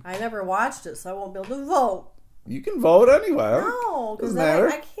Ray. I never watched it, so I won't be able to vote. You can vote anyway. No, because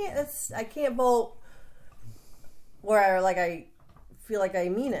I can't vote where I feel like I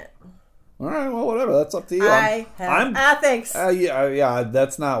mean it. All right, well, whatever. That's up to you. I have ethics. Yeah,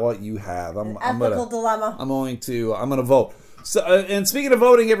 that's not what you have. Ethical dilemma. I'm going to vote. So, and speaking of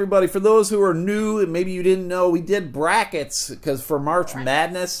voting, everybody, for those who are new and maybe you didn't know, we did brackets because for March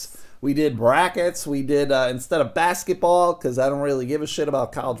Madness, we did brackets. We did, instead of basketball, because I don't really give a shit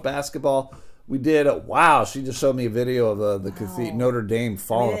about college basketball, we did, she just showed me a video of the Cathedral, Notre Dame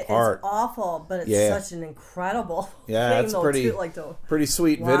falling apart. It's awful, but it's such an incredible thing. It's pretty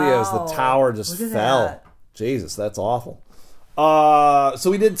sweet videos. The tower just fell. That. Jesus, that's awful. So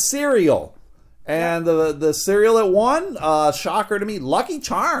we did cereal. And the cereal that won, shocker to me, Lucky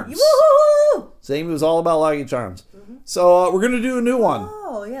Charms. Woo-hoo! Jamie was all about Lucky Charms. Mm-hmm. So we're going to do a new one.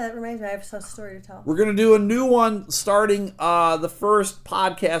 Oh, yeah, that reminds me. I have a story to tell. We're going to do a new one starting the first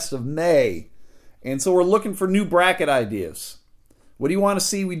podcast of May. And so we're looking for new bracket ideas. What do you want to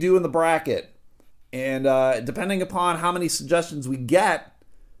see we do in the bracket? And depending upon how many suggestions we get,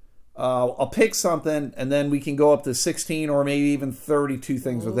 I'll pick something, and then we can go up to 16 or maybe even 32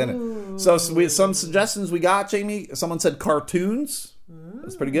 things within it. So some suggestions we got, Jamie. Someone said cartoons.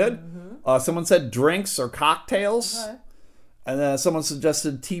 That's pretty good. Someone said drinks or cocktails. Okay. And then someone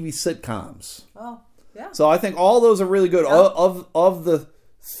suggested TV sitcoms. Oh, yeah. So I think all those are really good. Yeah. Of the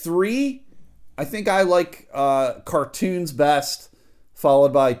 3, I think I like cartoons best,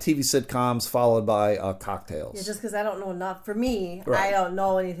 followed by TV sitcoms, followed by cocktails. Yeah, just because I don't know enough. For me, right. I don't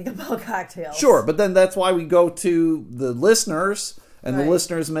know anything about cocktails. Sure, but then that's why we go to the listeners, and the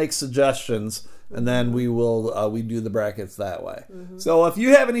listeners make suggestions, and then we will we do the brackets that way. Mm-hmm. So if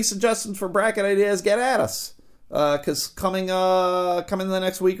you have any suggestions for bracket ideas, get at us. Because coming in the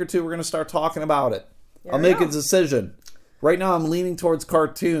next week or 2, we're going to start talking about it. I'll make a decision. Right now, I'm leaning towards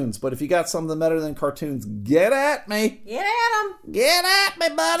cartoons, but if you got something better than cartoons, get at me. Get at them. Get at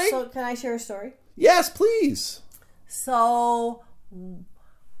me, buddy. So, can I share a story? Yes, please. So,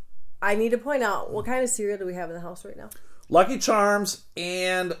 I need to point out, what kind of cereal do we have in the house right now? Lucky Charms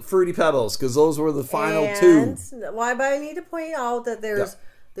and Fruity Pebbles, because those were the final 2. Why? But I need to point out that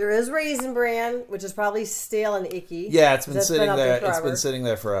there is Raisin Bran, which is probably stale and icky. Yeah, it's been sitting there. It's been sitting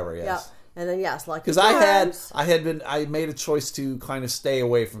there forever. Yes. Yeah. And then Lucky Charms. Because I made a choice to kind of stay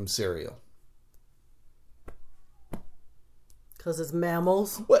away from cereal. Because it's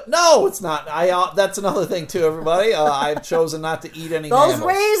mammals. What? No, it's not. That's another thing too, everybody. I've chosen not to eat any Those mammals.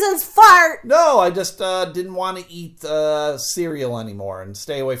 raisins fart! No, I just didn't want to eat cereal anymore and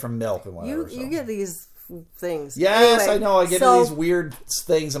stay away from milk and whatever. You get these things. Yes, Anyway, I know. I get so- these weird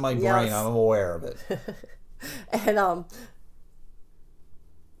things in my brain. Yes. I'm aware of it.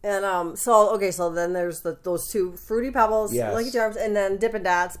 So then there's those two Fruity Pebbles, Yes. Lucky Charms, and then Dippin'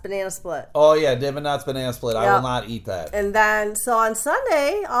 Dots Banana Split. Oh yeah, Dippin' Dots Banana Split. I Yep. will not eat that. And then so on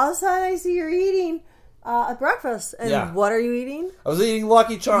Sunday, all of a sudden I see you're eating at breakfast. And Yeah. what are you eating? I was eating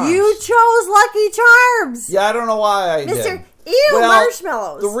Lucky Charms. You chose Lucky Charms, Yeah, I don't know why I Mr. did. Ew,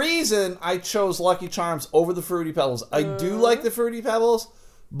 marshmallows. The reason I chose Lucky Charms over the Fruity Pebbles, I do like the Fruity Pebbles,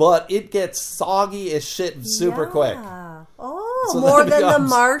 but it gets soggy as shit super quick. Oh, So more that than becomes-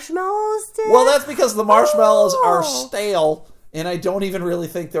 the marshmallows did? Well, that's because the marshmallows are Oh. stale, and I don't even really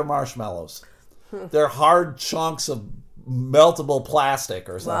think they're marshmallows. They're hard chunks of meltable plastic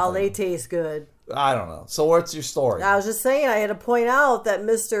or something. Well, they taste good. I don't know. So what's your story? I was just saying, I had to point out that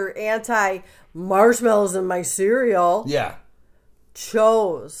Mr. Anti-Marshmallows in my cereal Yeah.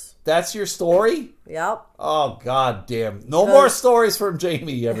 chose. That's your story? Yep. Oh, god damn. No more stories from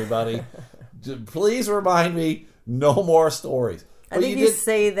Jamie, everybody. Please remind me, no more stories. I But think you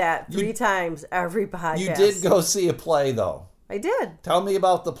say that three times every podcast. You did go see a play, though. I did. Tell me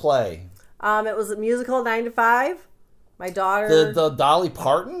about the play. It was a musical 9 to 5. My daughter. The Dolly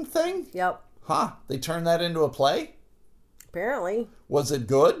Parton thing? Yep. Huh. They turned that into a play? Apparently. Was it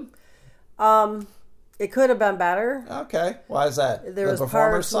good? It could have been better. Okay. Why is that? There the was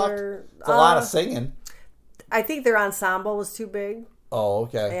performers parts sucked? where, It's a lot of singing. I think their ensemble was too big. Oh,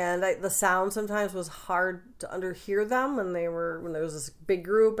 okay. And the sound sometimes was hard to underhear them when there was this big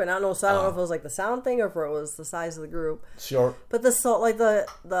group, and I don't know if it was like the sound thing or if it was the size of the group. Sure. But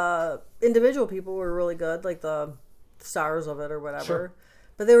the individual people were really good, like the stars of it or whatever. Sure.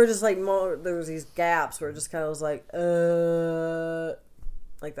 But they were just like there was these gaps where it just kind of was like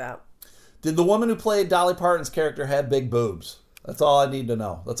that. Did the woman who played Dolly Parton's character have big boobs? That's all I need to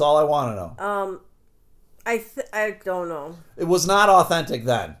know. That's all I want to know. I don't know. It was not authentic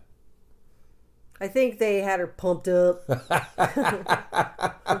then. I think they had her pumped up. Kind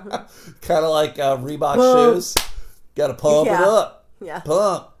of like Reebok Pump. shoes. Got to pump it Yeah. up. Yeah.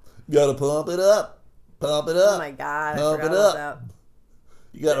 Pump. Got to pump it up. Pump it up. Oh my god! Pump I it forgot up. about that.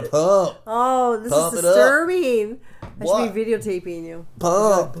 You got to pump. Oh, this Pump is it up. disturbing. I What? should be videotaping you.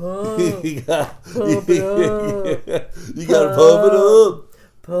 Pump. Pump. You got Pump it up. You got to pump it up.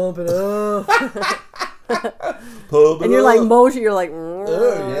 Pump it up. Pump it And you're up. like motion. You're like,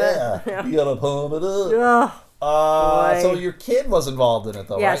 Oh, yeah. You got to pump it up. Boy. So your kid was involved in it,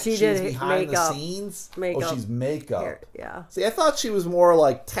 though, Yeah, right? she She's did behind makeup. the scenes? Makeup. Oh, she's makeup. Hair, yeah. See, I thought she was more,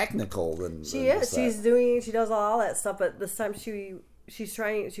 like, technical than She than is. just that. She does all that stuff, but this time she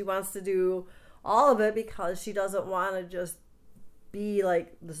wants to do all of it because she doesn't want to just be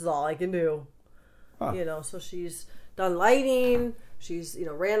like, this is all I can do. Huh. So she's done lighting, she's,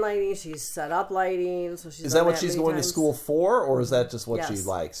 ran lighting, she's set up lighting, so she's Is done that what she's many going times. to school for, or is that just what she Yes.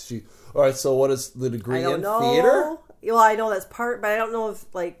 likes? All right, so what is the degree I don't in know. theater? Well, I know that's part, but I don't know if,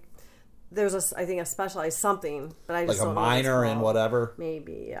 like, there's I think a specialized something, but I just Like a don't know what it's minor in called. whatever?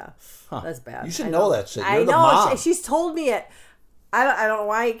 Maybe, yeah. Huh. That's bad. You should I know that shit. You're I the know. mom. She's told me it. I don't know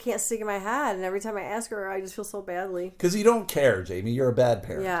why it can't stick in my head, and every time I ask her, I just feel so badly. Because you don't care, Jamie. You're a bad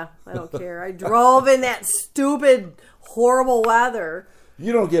parent. Yeah, I don't care. I drove in that stupid, horrible weather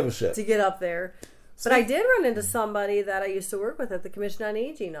You don't give a shit. to get up there. But I did run into somebody that I used to work with at the Commission on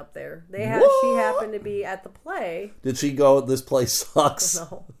Aging up there. She happened to be at the play. Did she go, this place sucks?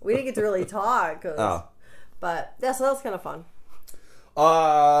 No, we didn't get to really talk. Oh. But yeah, so that was kind of fun.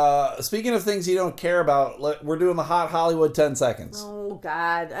 Speaking of things you don't care about, we're doing the Hot Hollywood 10 seconds. Oh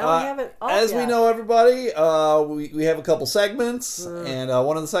God, I don't have it. Up As yet. we know, everybody, we have a couple segments, and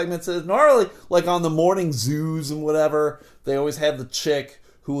one of the segments is normally like on the morning zoos and whatever. They always have the chick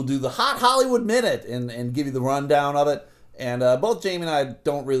who will do the Hot Hollywood Minute and give you the rundown of it. And both Jamie and I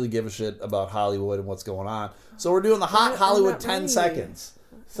don't really give a shit about Hollywood and what's going on, so we're doing the Hot Hollywood 10 ready. seconds.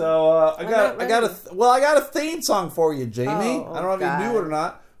 So I got a theme song for you, Jamie. Oh, I don't know if you knew it or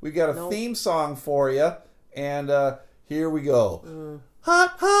not. We got a theme song for you, and here we go.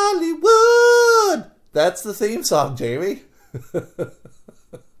 Hot Hollywood. That's the theme song, Jamie.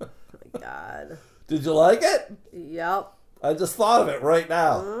 Oh my God. Did you like it? Yep. I just thought of it right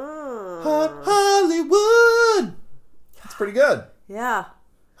now. Hot Hollywood. It's pretty good. Yeah.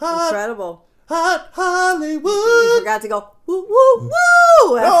 Hot, Incredible. Hot Hollywood. You forgot to go woo woo woo.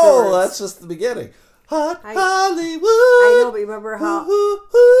 No, afterwards. that's just the beginning. Hot Hollywood. I know, but you remember how Woo, woo,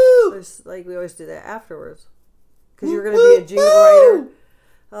 woo. there's, like, we always do that afterwards. because you're going to be a jingle writer.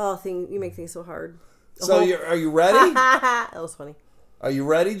 Oh, you make things so hard. So are you ready? That was funny. Are you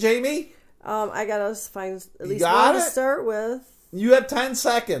ready, Jamie? I got to find at least got one it? to start with. You have 10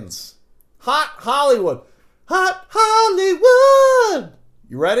 seconds. Hot Hollywood. Hot Hollywood.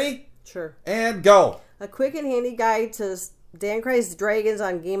 You ready? Sure. And go. A quick and handy guide to Dan Cray's Dragons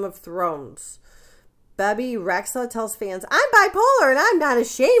on Game of Thrones. Bebe Rexha tells fans, I'm bipolar and I'm not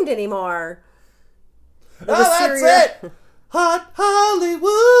ashamed anymore. That's it. Hot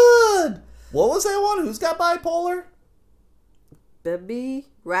Hollywood. What was that one? Who's got bipolar? Bebe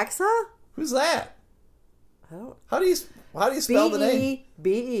Rexha? Who's that? I don't. How do you spell the name?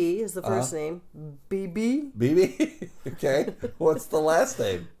 B-E is the first name. B-B. BB? Okay. What's the last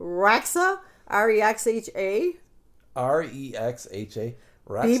name? Rexha. R-E-X-H-A. R-E-X-H-A.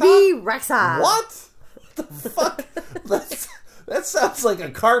 Bebe Rexha. What? The fuck? That sounds like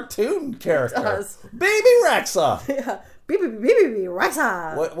a cartoon character. It does. Baby Rexha. Yeah. Bebe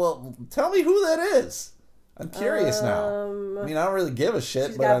Rexha. What? Well, tell me who that is. I'm curious now. I mean, I don't really give a shit.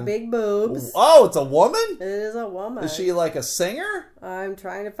 She's but got big boobs. Oh, it's a woman? It is a woman. Is she like a singer? I'm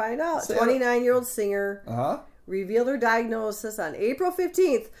trying to find out. Say 29-year-old singer. Uh-huh. Revealed her diagnosis on April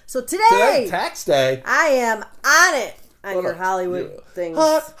 15th. So today, Tax day. I am on it on your Hollywood things.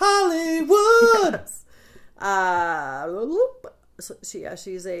 Hot Hollywood. So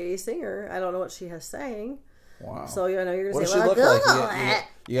she's a singer. I don't know what she has sang. Wow. So you're What gonna does say, she well, look Google like? it.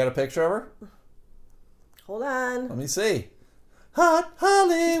 You got a picture of her? Hold on. Let me see. Hot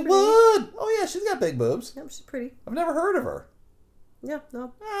Hollywood. Oh yeah, she's got big boobs. Yep, she's pretty. I've never heard of her. Yeah,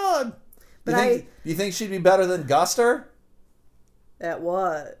 no. Oh, But do you think she'd be better than Guster? At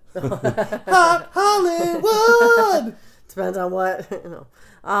what? Hot Hollywood. Depends on what.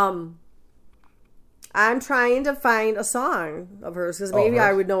 I'm trying to find a song of hers because maybe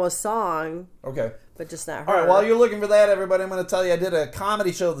I would know a song, Okay. but just not her. All right, while you're looking for that, everybody, I'm going to tell you I did a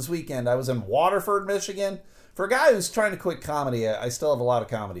comedy show this weekend. I was in Waterford, Michigan. For a guy who's trying to quit comedy, I still have a lot of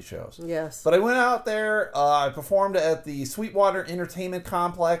comedy shows. Yes. But I went out there. I performed at the Sweetwater Entertainment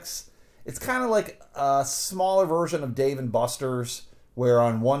Complex. It's kind of like a smaller version of Dave & Buster's, where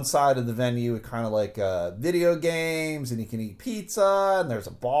on one side of the venue, it kind of like video games, and you can eat pizza, and there's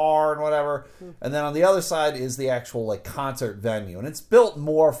a bar and whatever. And then on the other side is the actual like concert venue, and it's built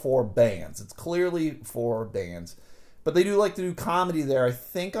more for bands. It's clearly for bands, but they do like to do comedy there. I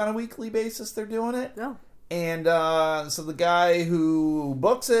think on a weekly basis they're doing it. No. And so the guy who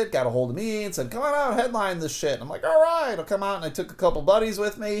books it got a hold of me and said, "Come on out, headline this shit." And I'm like, "All right, I'll come out." And I took a couple buddies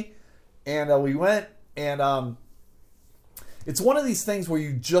with me, and we went, and it's one of these things where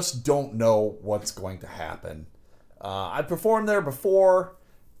you just don't know what's going to happen. I performed there before,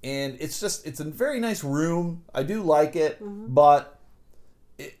 and it's a very nice room. I do like it, but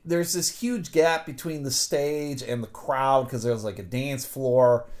there's this huge gap between the stage and the crowd because there's like a dance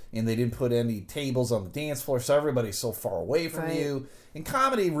floor, and they didn't put any tables on the dance floor, so everybody's so far away from you. And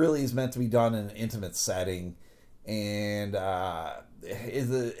comedy really is meant to be done in an intimate setting, and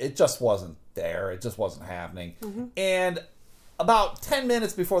it just wasn't there. It just wasn't happening. And about 10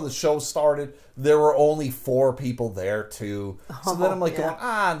 minutes before the show started, there were only 4 people there, too. So then I'm like going,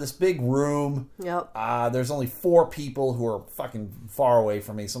 in this big room, there's only 4 people who are fucking far away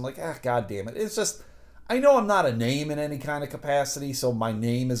from me. So I'm like, God damn it. It's just, I know I'm not a name in any kind of capacity, so my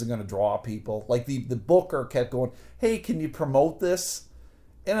name isn't going to draw people. Like, the booker kept going, "Hey, can you promote this?"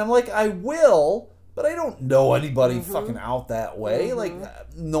 And I'm like, I will, but I don't know anybody fucking out that way. Like,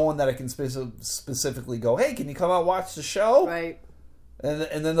 knowing that I can specifically go, "Hey, can you come out and watch the show?" Right.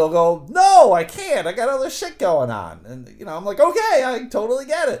 And then they'll go, "No, I can't. I got other shit going on." And, I'm like, okay, I totally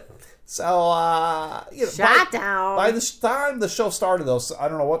get it. So, Shut down. By the time the show started, though, so I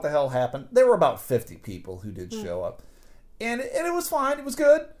don't know what the hell happened. There were about 50 people who did show up. And it was fine. It was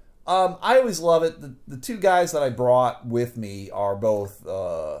good. I always love it. The 2 guys that I brought with me are both...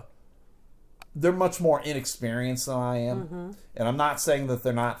 they're much more inexperienced than I am. And I'm not saying that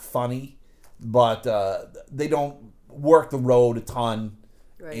they're not funny, but they don't work the road a ton.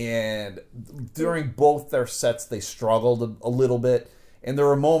 Right. And during both their sets, they struggled a little bit. And there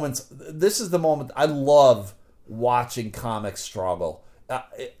were moments, this is the moment, I love watching comics struggle.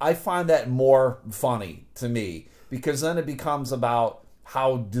 I find that more funny to me, because then it becomes about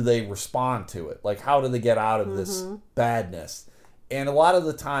how do they respond to it? Like, how do they get out of this badness? And a lot of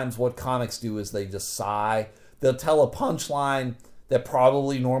the times what comics do is they just sigh. They'll tell a punchline that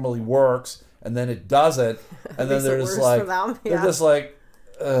probably normally works, and then it doesn't. And then they're just like, they're just like,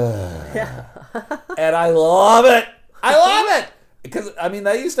 ugh. And I love it. I love it. Because, I mean,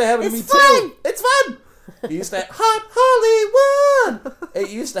 that used to happen to me too. It's fun. It used to Hot Hollywood. It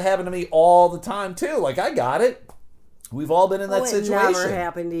used to happen to me all the time too. Like, I got it. We've all been in that It situation. never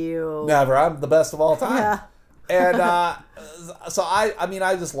happened to you. Never. I'm the best of all time. Yeah. And so I mean,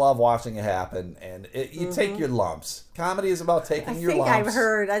 I just love watching it happen. And you take your lumps. Comedy is about taking your lumps.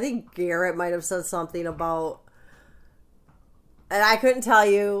 I think Garrett might have said something about, and I couldn't tell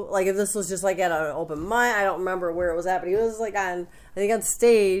you, like, if this was just, like, at an open mic. I don't remember where it was at, but he was, like, I think on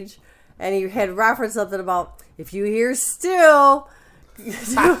stage, and he had referenced something about, if you hear Stu,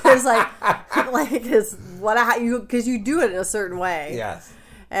 it's like it's because you do it in a certain way. Yes.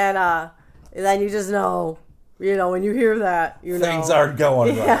 And then you just know, when you hear that, things aren't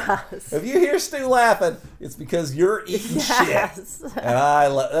going right. Yes. If you hear Stu laughing, it's because you're eating shit. And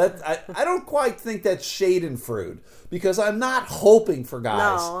I don't quite think that's Schadenfreude, because I'm not hoping for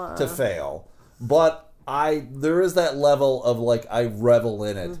guys to fail, but there is that level of, like, I revel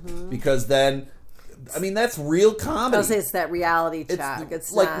in it, because then, I mean, that's real comedy. I'll say it's that reality check.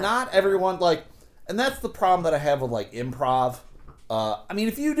 It's like not everyone, like, and that's the problem that I have with, like, improv. I mean,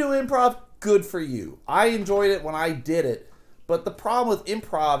 if you do improv, good for you. I enjoyed it when I did it, but the problem with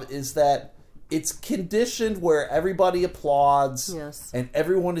improv is that it's conditioned where everybody applauds, and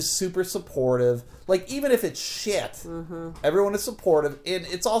everyone is super supportive. Like, even if it's shit, everyone is supportive, and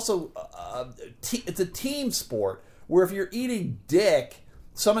it's also it's a team sport where if you're eating dick,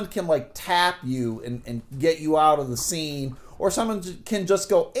 someone can, like, tap you and get you out of the scene, or someone can just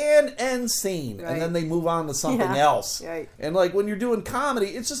go end scene, and then they move on to something else. Right. And, like, when you're doing comedy,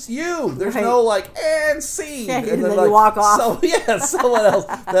 it's just you. There's no, like, and scene. Yeah, and then like, you walk off. Someone else.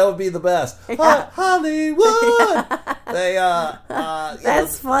 That would be the best. Hollywood! They,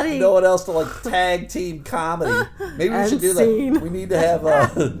 That's funny. No one else to, like, tag team comedy. Maybe we should do that.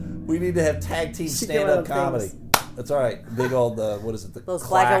 We need to have tag team stand-up comedy. Things. That's all right. Big old, what is it? Those clacker.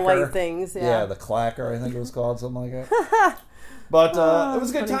 black and white things. Yeah, the clacker, I think it was called, something like that. But it was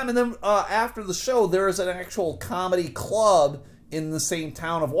a good time. And then after the show, there was an actual comedy club in the same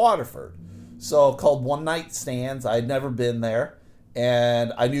town of Waterford. So called One Night Stands. I'd never been there.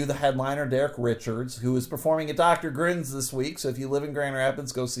 And I knew the headliner, Derek Richards, who is performing at Dr. Grin's this week. So if you live in Grand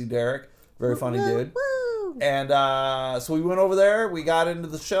Rapids, go see Derek. Very funny dude. And so we went over there. We got into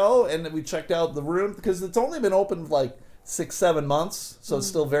the show, and we checked out the room, because it's only been open for like 6-7 months. So it's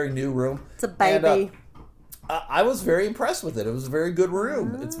still a very new room. It's a baby. And, I was very impressed with it. It was a very good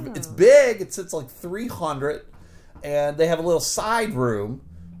room. It's big. It sits like 300, and they have a little side room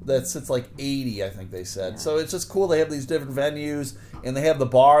that sits like 80, I think they said. Yeah. So it's just cool. They have these different venues, and they have the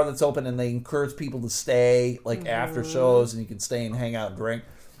bar that's open, and they encourage people to stay like after shows, and you can stay and hang out and drink.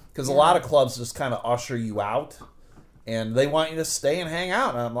 Because a lot of clubs just kind of usher you out, and they want you to stay and hang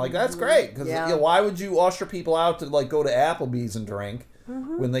out. And I'm like, that's great. Because why would you usher people out to, like, go to Applebee's and drink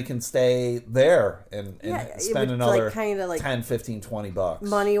when they can stay there and spend another, like, kind of like $10, $15, $20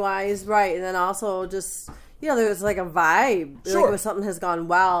 money wise, right? And then also just, there's like a vibe. Like when something has gone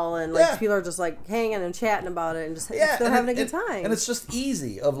well, and like people are just like hanging and chatting about it, and just still having a good time. And it's just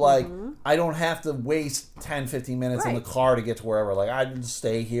easy. Of like, I don't have to waste 10-15 minutes in the car to get to wherever. Like, I can just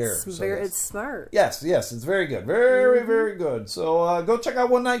stay here. It's smart. Yes, it's very good. Very, very good. So go check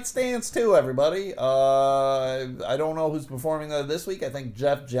out One Night Stands too, everybody. I don't know who's performing this week. I think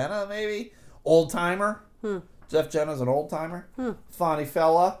Jeff Jenna, maybe. Old timer. Jeff Jenna's an old timer. Funny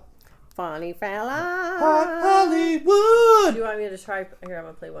fella. Funny fella. Hollywood. Do you want me to try? Here, I'm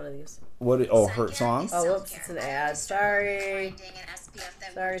going to play one of these. Her song? Oh, whoops, it's an ad. Sorry.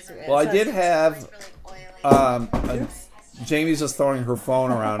 Well, I did have... Jamie's just throwing her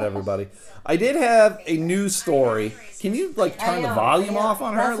phone around everybody. I did have a news story. Can you, like, turn the volume off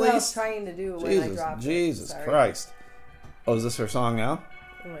on her at least? That's what I was trying to do when I dropped it. Jesus Christ. Oh, is this her song now?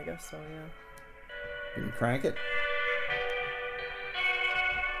 Oh, I guess so, yeah. Can you crank it?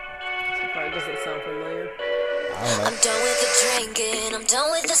 It doesn't sound familiar. I don't know. I'm done with the drinking, I'm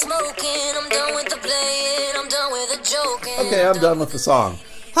done with the smoking, I'm done with the playing, I'm done with the joking. Okay, I'm done with the song.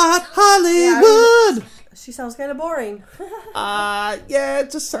 Hot Hollywood! She sounds kind of boring.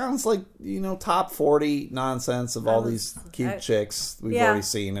 It just sounds like, top 40 nonsense of all these cute chicks we've already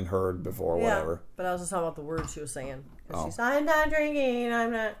seen and heard before, whatever. But I was just talking about the words she was saying. She's, I'm not drinking,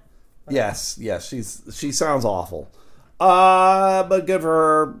 I'm not... Whatever. Yes, she sounds awful. But good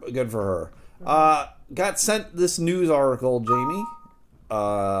for her. Got sent this news article, Jamie,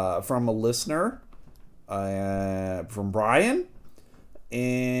 from a listener, from Brian,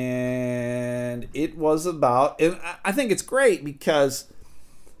 and it was about, and I think it's great because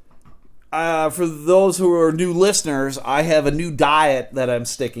for those who are new listeners, I have a new diet that I'm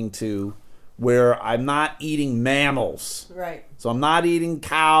sticking to where I'm not eating mammals. Right. So I'm not eating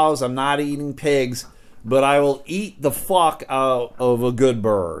cows, I'm not eating pigs, but I will eat the fuck out of a good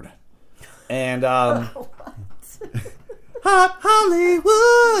bird. And Hot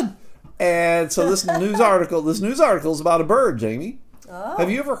Hollywood. And so this news article is about a bird, Jamie. Oh. Have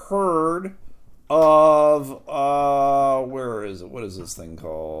you ever heard of where is it? What is this thing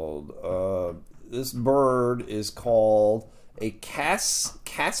called? This bird is called a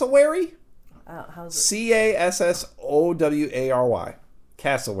cassowary. How's it? Cassowary.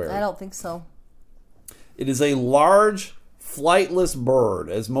 Cassowary. I don't think so. It is a large flightless bird,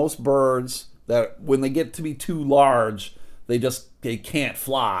 as most birds that when they get to be too large, they can't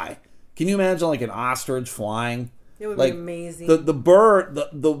fly. Can you imagine like an ostrich flying? It would like be amazing. The bird,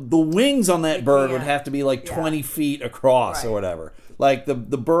 the wings on that bird would can't. have to be like 20 feet across or whatever. Like the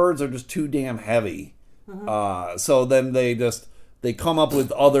birds are just too damn heavy. So then they come up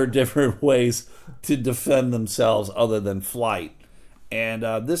with other different ways to defend themselves other than flight. And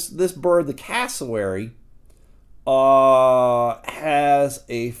this bird, the cassowary, has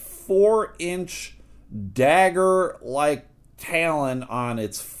a 4-inch dagger-like talon on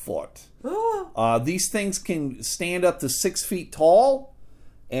its foot. These things can stand up to 6 feet tall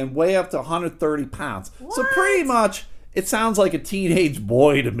and weigh up to 130 pounds. What? So pretty much, it sounds like a teenage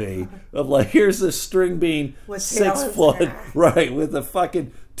boy to me. Of like, here's this string bean, with 6 talons. foot, right, with the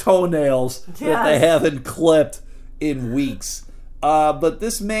fucking toenails that they haven't clipped in weeks. But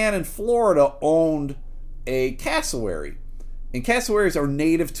this man in Florida owned a cassowary. And cassowaries are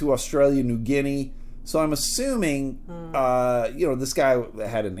native to Australia, New Guinea. So I'm assuming, this guy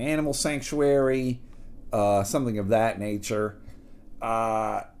had an animal sanctuary, something of that nature.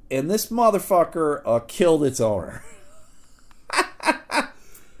 And this motherfucker killed its owner.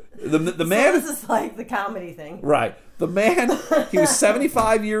 The man. So this is like the comedy thing. Right. The man, he was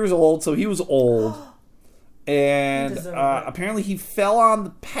 75 years old, so he was old. And apparently he fell on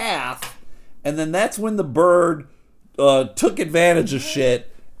the path, and then that's when the bird took advantage of shit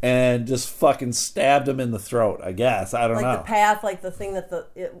and just fucking stabbed him in the throat, I guess. I don't know. Like the path, like the thing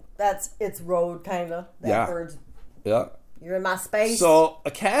that's its road, kind of. That bird's. Yeah. You're in my space. So a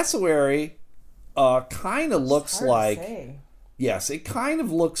cassowary kind of looks Hard to like... say. Yes, it kind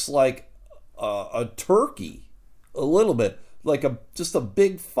of looks like a turkey. A little bit. Like just a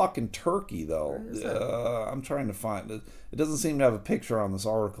big fucking turkey, though. I'm trying to find it. It doesn't seem to have a picture on this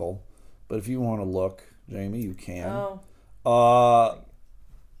article. But if you want to look, Jamie, you can. Oh.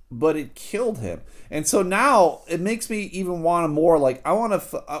 But it killed him. And so now it makes me even want to more like, I want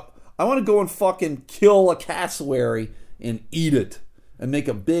to go and fucking kill a cassowary and eat it. And make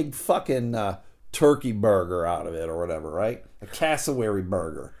a big fucking turkey burger out of it or whatever, right? A cassowary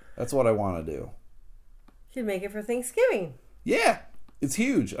burger. That's what I want to do. Should make it for Thanksgiving. Yeah, it's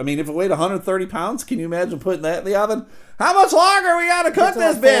huge. I mean, if it weighed 130 pounds, can you imagine putting that in the oven? How much longer we got to cook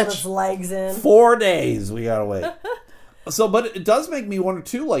this bitch? Its legs in. 4 days we got to wait. But it does make me wonder,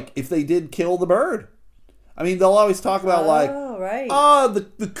 too, like, if they did kill the bird. I mean, they'll always talk about,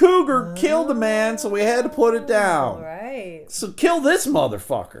 the cougar killed the man, so we had to put it down. Right. So kill this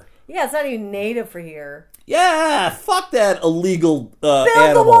motherfucker. Yeah, it's not even native for here. Yeah, fuck that illegal Build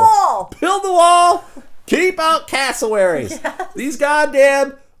animal. the wall! Build the wall! Keep out cassowaries. Yes. These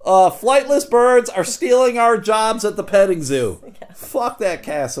goddamn flightless birds are stealing our jobs at the petting zoo. Yeah. Fuck that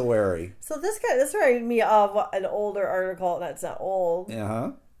cassowary. So this reminded me of an older article. That's not old.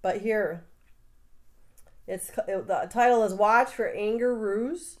 But here, the title is "Watch for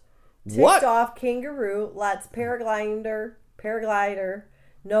Angaroos." Ticked off kangaroo lets paraglider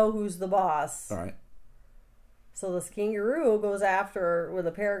know who's the boss. All right. So this kangaroo goes after with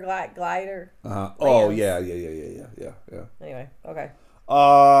a paraglider. Oh yeah. Anyway, okay.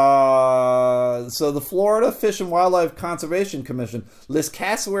 So the Florida Fish and Wildlife Conservation Commission lists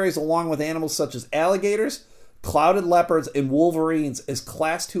cassowaries along with animals such as alligators, clouded leopards, and wolverines as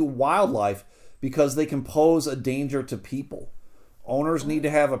Class 2 wildlife because they can pose a danger to people. Owners need to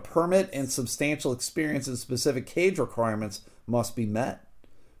have a permit and substantial experience in specific cage requirements must be met.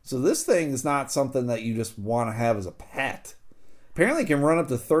 So this thing is not something that you just want to have as a pet. Apparently it can run up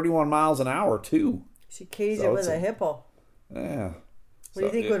to 31 miles an hour, too. You should cage it with a hippo. Yeah. What do you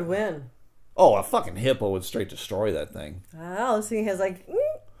think would win? Oh, a fucking hippo would straight destroy that thing. Oh, this thing has like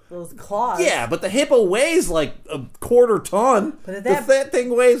those claws. Yeah, but the hippo weighs like a quarter ton. But if that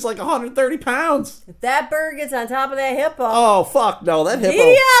thing weighs like 130 pounds. If that bird gets on top of that hippo. Oh, fuck no. That hippo.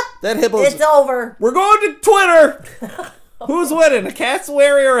 Giddy up! That hippo. It's over. We're going to Twitter. Who's winning, a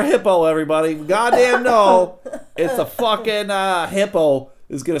cassowary or a hippo, everybody? Goddamn no. It's a fucking hippo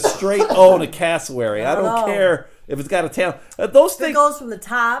is going to straight own a cassowary. I don't care if it's got a tail. Those things. It goes from the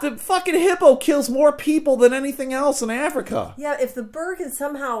top. The fucking hippo kills more people than anything else in Africa. Yeah, if the bird can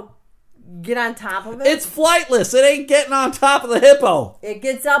somehow get on top of it. It's flightless. It ain't getting on top of the hippo. It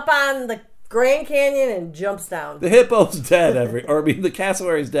gets up on the Grand Canyon and jumps down. The hippo's dead. The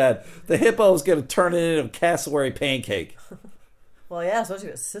cassowary's dead. The hippo's going to turn it into a cassowary pancake. Well, yeah, especially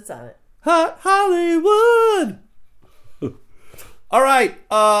if it sits on it. Hot Hollywood. All right,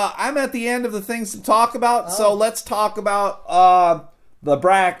 I'm at the end of the things to talk about, so let's talk about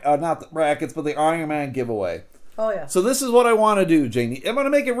not the brackets, but the Iron Man giveaway. Oh, yeah. So this is what I want to do, Janie. I'm going to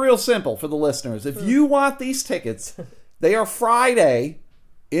make it real simple for the listeners. If you want these tickets, they are Friday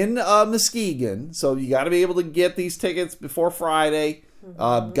in Muskegon, so you got to be able to get these tickets before Friday.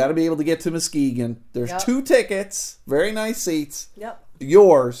 Got to be able to get to Muskegon. There's 2 tickets, very nice seats. Yep.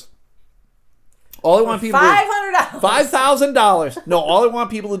 Yours. All I want people $500. $5,000. No, all I want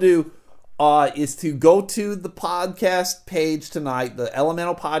people to do is to go to the podcast page tonight, the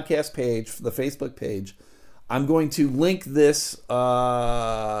Elemental podcast page, the Facebook page. I'm going to link this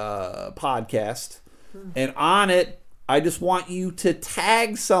podcast, and on it, I just want you to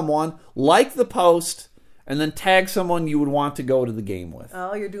tag someone, like the post, and then tag someone you would want to go to the game with.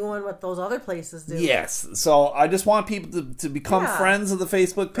 Oh, you're doing what those other places do. Yes. So I just want people to become friends of the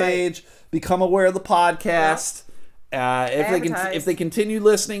Facebook page, become aware of the podcast. If they continue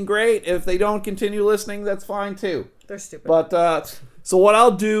listening, great. If they don't continue listening, that's fine too. They're stupid. But so what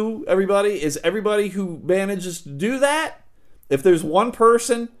I'll do, everybody, is everybody who manages to do that, if there's one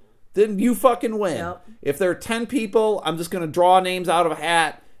person, then you fucking win. Yep. If there are 10 people, I'm just going to draw names out of a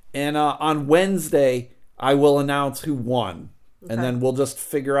hat, and on Wednesday, I will announce who won. Okay. And then we'll just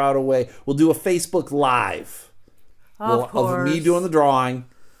figure out a way. We'll do a Facebook Live of me doing the drawing,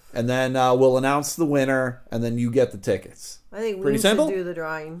 and then we'll announce the winner, and then you get the tickets. I think Pretty we simple? should do the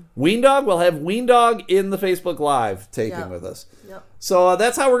drawing. Weendog, we'll have Weendog in the Facebook Live taping with us. Yep. So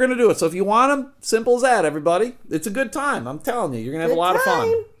that's how we're going to do it. So if you want them, simple as that, everybody. It's a good time. I'm telling you. You're going to have a lot of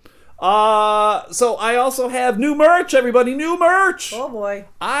fun. So I also have new merch, everybody. New merch. Oh, boy.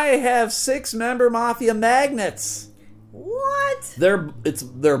 I have 6-member Mafia magnets. What? They're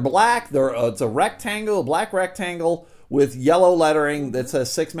black. It's a black rectangle with yellow lettering that says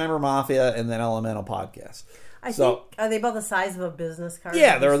 6-member Mafia and then Elemental Podcast. I think, are they about the size of a business card?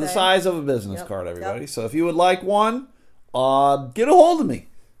 Yeah, they're the size of a business card, everybody. So if you would like one, get a hold of me.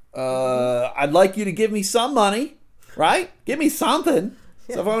 I'd like you to give me some money, right? Give me something.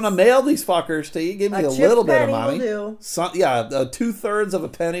 So if I'm going to mail these fuckers to you, give me a little bit of money. Will do. 2/3 of a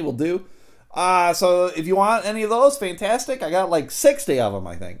penny will do. So if you want any of those, fantastic. I got like 60 of them,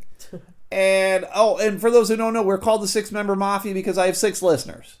 I think. And for those who don't know, we're called the 6-member Mafia because I have 6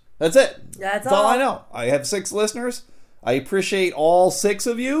 listeners. That's it. That's all I know. I have 6 listeners. I appreciate all 6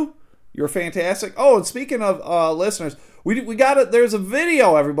 of you. You're fantastic. Oh, and speaking of listeners, we got it. There's a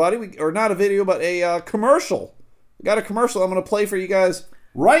video, everybody. Or not a video, but a commercial. We got a commercial I'm going to play for you guys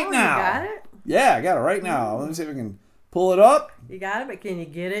now. You got it? Yeah, I got it right now. Let me see if I can pull it up. You got it, but can you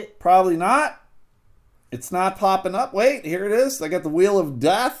get it? Probably not. It's not popping up. Wait, here it is. I got the Wheel of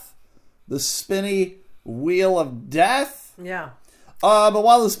Death. The spinny Wheel of Death. Yeah. But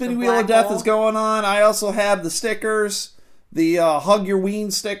while the spinning Wheel of Death is going on, I also have the stickers, the Hug Your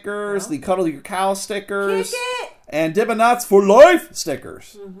Ween stickers, the Cuddle Your Cow stickers, and Dippin' Nuts for Life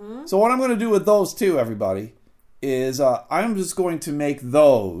stickers. Mm-hmm. So what I'm going to do with those two, everybody, is I'm just going to make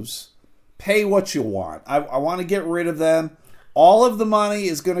those pay what you want. I want to get rid of them. All of the money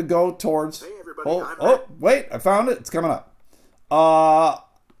is going to go towards... Hey, everybody, wait, I found it. It's coming up.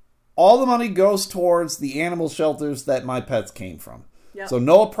 All the money goes towards the animal shelters that my pets came from. Yep. So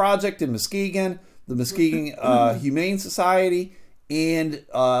Noah Project in Muskegon, the Muskegon Humane Society, and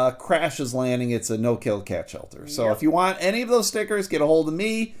Crash's Landing. It's a no-kill cat shelter. So if you want any of those stickers, get a hold of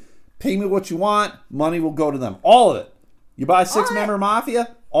me. Pay me what you want. Money will go to them. All of it. You buy 6-member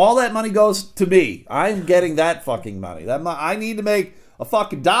Mafia, all that money goes to me. I'm getting that fucking money. I need to make a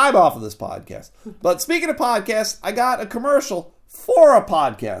fucking dime off of this podcast. But speaking of podcasts, I got a commercial for a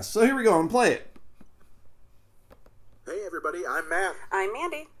podcast. So here we go and play it. Hey everybody, I'm Matt. I'm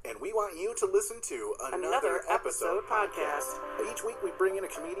Mandy. And we want you to listen to Another Episode Podcast. Each week we bring in a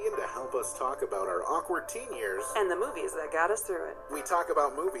comedian to help us talk about our awkward teen years. And the movies that got us through it. We talk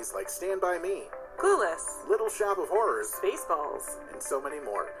about movies like Stand By Me, Clueless, Little Shop of Horrors, Spaceballs, and so many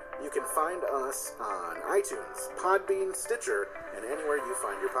more. You can find us on iTunes, Podbean, Stitcher, and anywhere you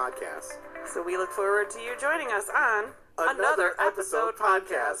find your podcasts. So we look forward to you joining us on Another Episode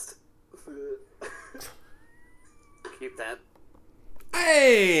Podcast. Keep that.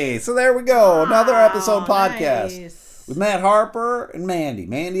 Hey, so there we go. Another episode podcast with Matt Harper and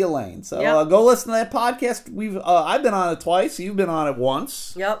Mandy Elaine. So go listen to that podcast. I've been on it twice. You've been on it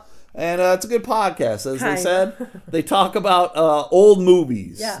once. Yep. And it's a good podcast, as they said. They talk about old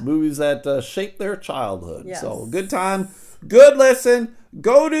movies, movies that shaped their childhood. Yes. So good time, good listen.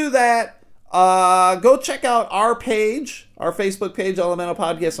 Go do that. Go check out our page, our Facebook page, Elemental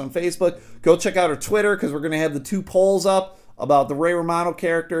Podcast on Facebook. Go check out our Twitter, because we're going to have the 2 polls up about the Ray Romano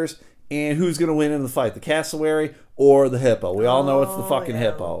characters and who's going to win in the fight, the cassowary or the hippo. We all know it's the fucking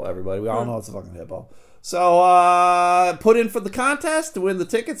hippo, everybody. We all know it's the fucking hippo. So put in for the contest to win the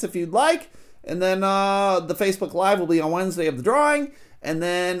tickets if you'd like. And then the Facebook Live will be on Wednesday of the drawing. And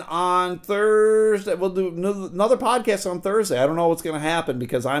then on Thursday, we'll do another podcast on Thursday. I don't know what's going to happen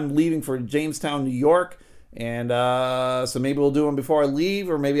because I'm leaving for Jamestown, New York. And so maybe we'll do one before I leave,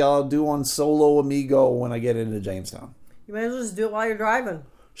 or maybe I'll do one solo amigo when I get into Jamestown. You might as well just do it while you're driving.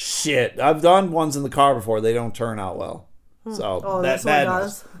 Shit. I've done ones in the car before. They don't turn out well. So this bad one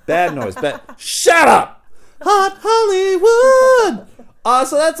noise. does. Bad noise. Shut up! Hot Hollywood!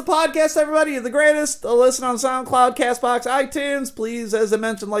 So that's the podcast, everybody. You're the greatest. Listen on SoundCloud, CastBox, iTunes. Please, as I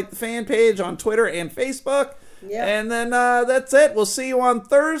mentioned, like the fan page on Twitter and Facebook. Yep. And then that's it. We'll see you on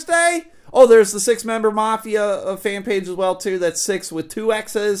Thursday. Oh, there's the 6-member Mafia fan page as well, too. That's 6 with 2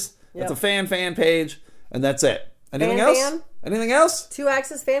 X's. Yep. That's a fan page. And that's it. Anything Fan else? fan? Anything else? 2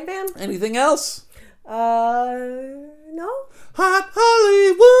 Axis fan? Anything else? No. Hot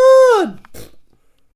Hollywood!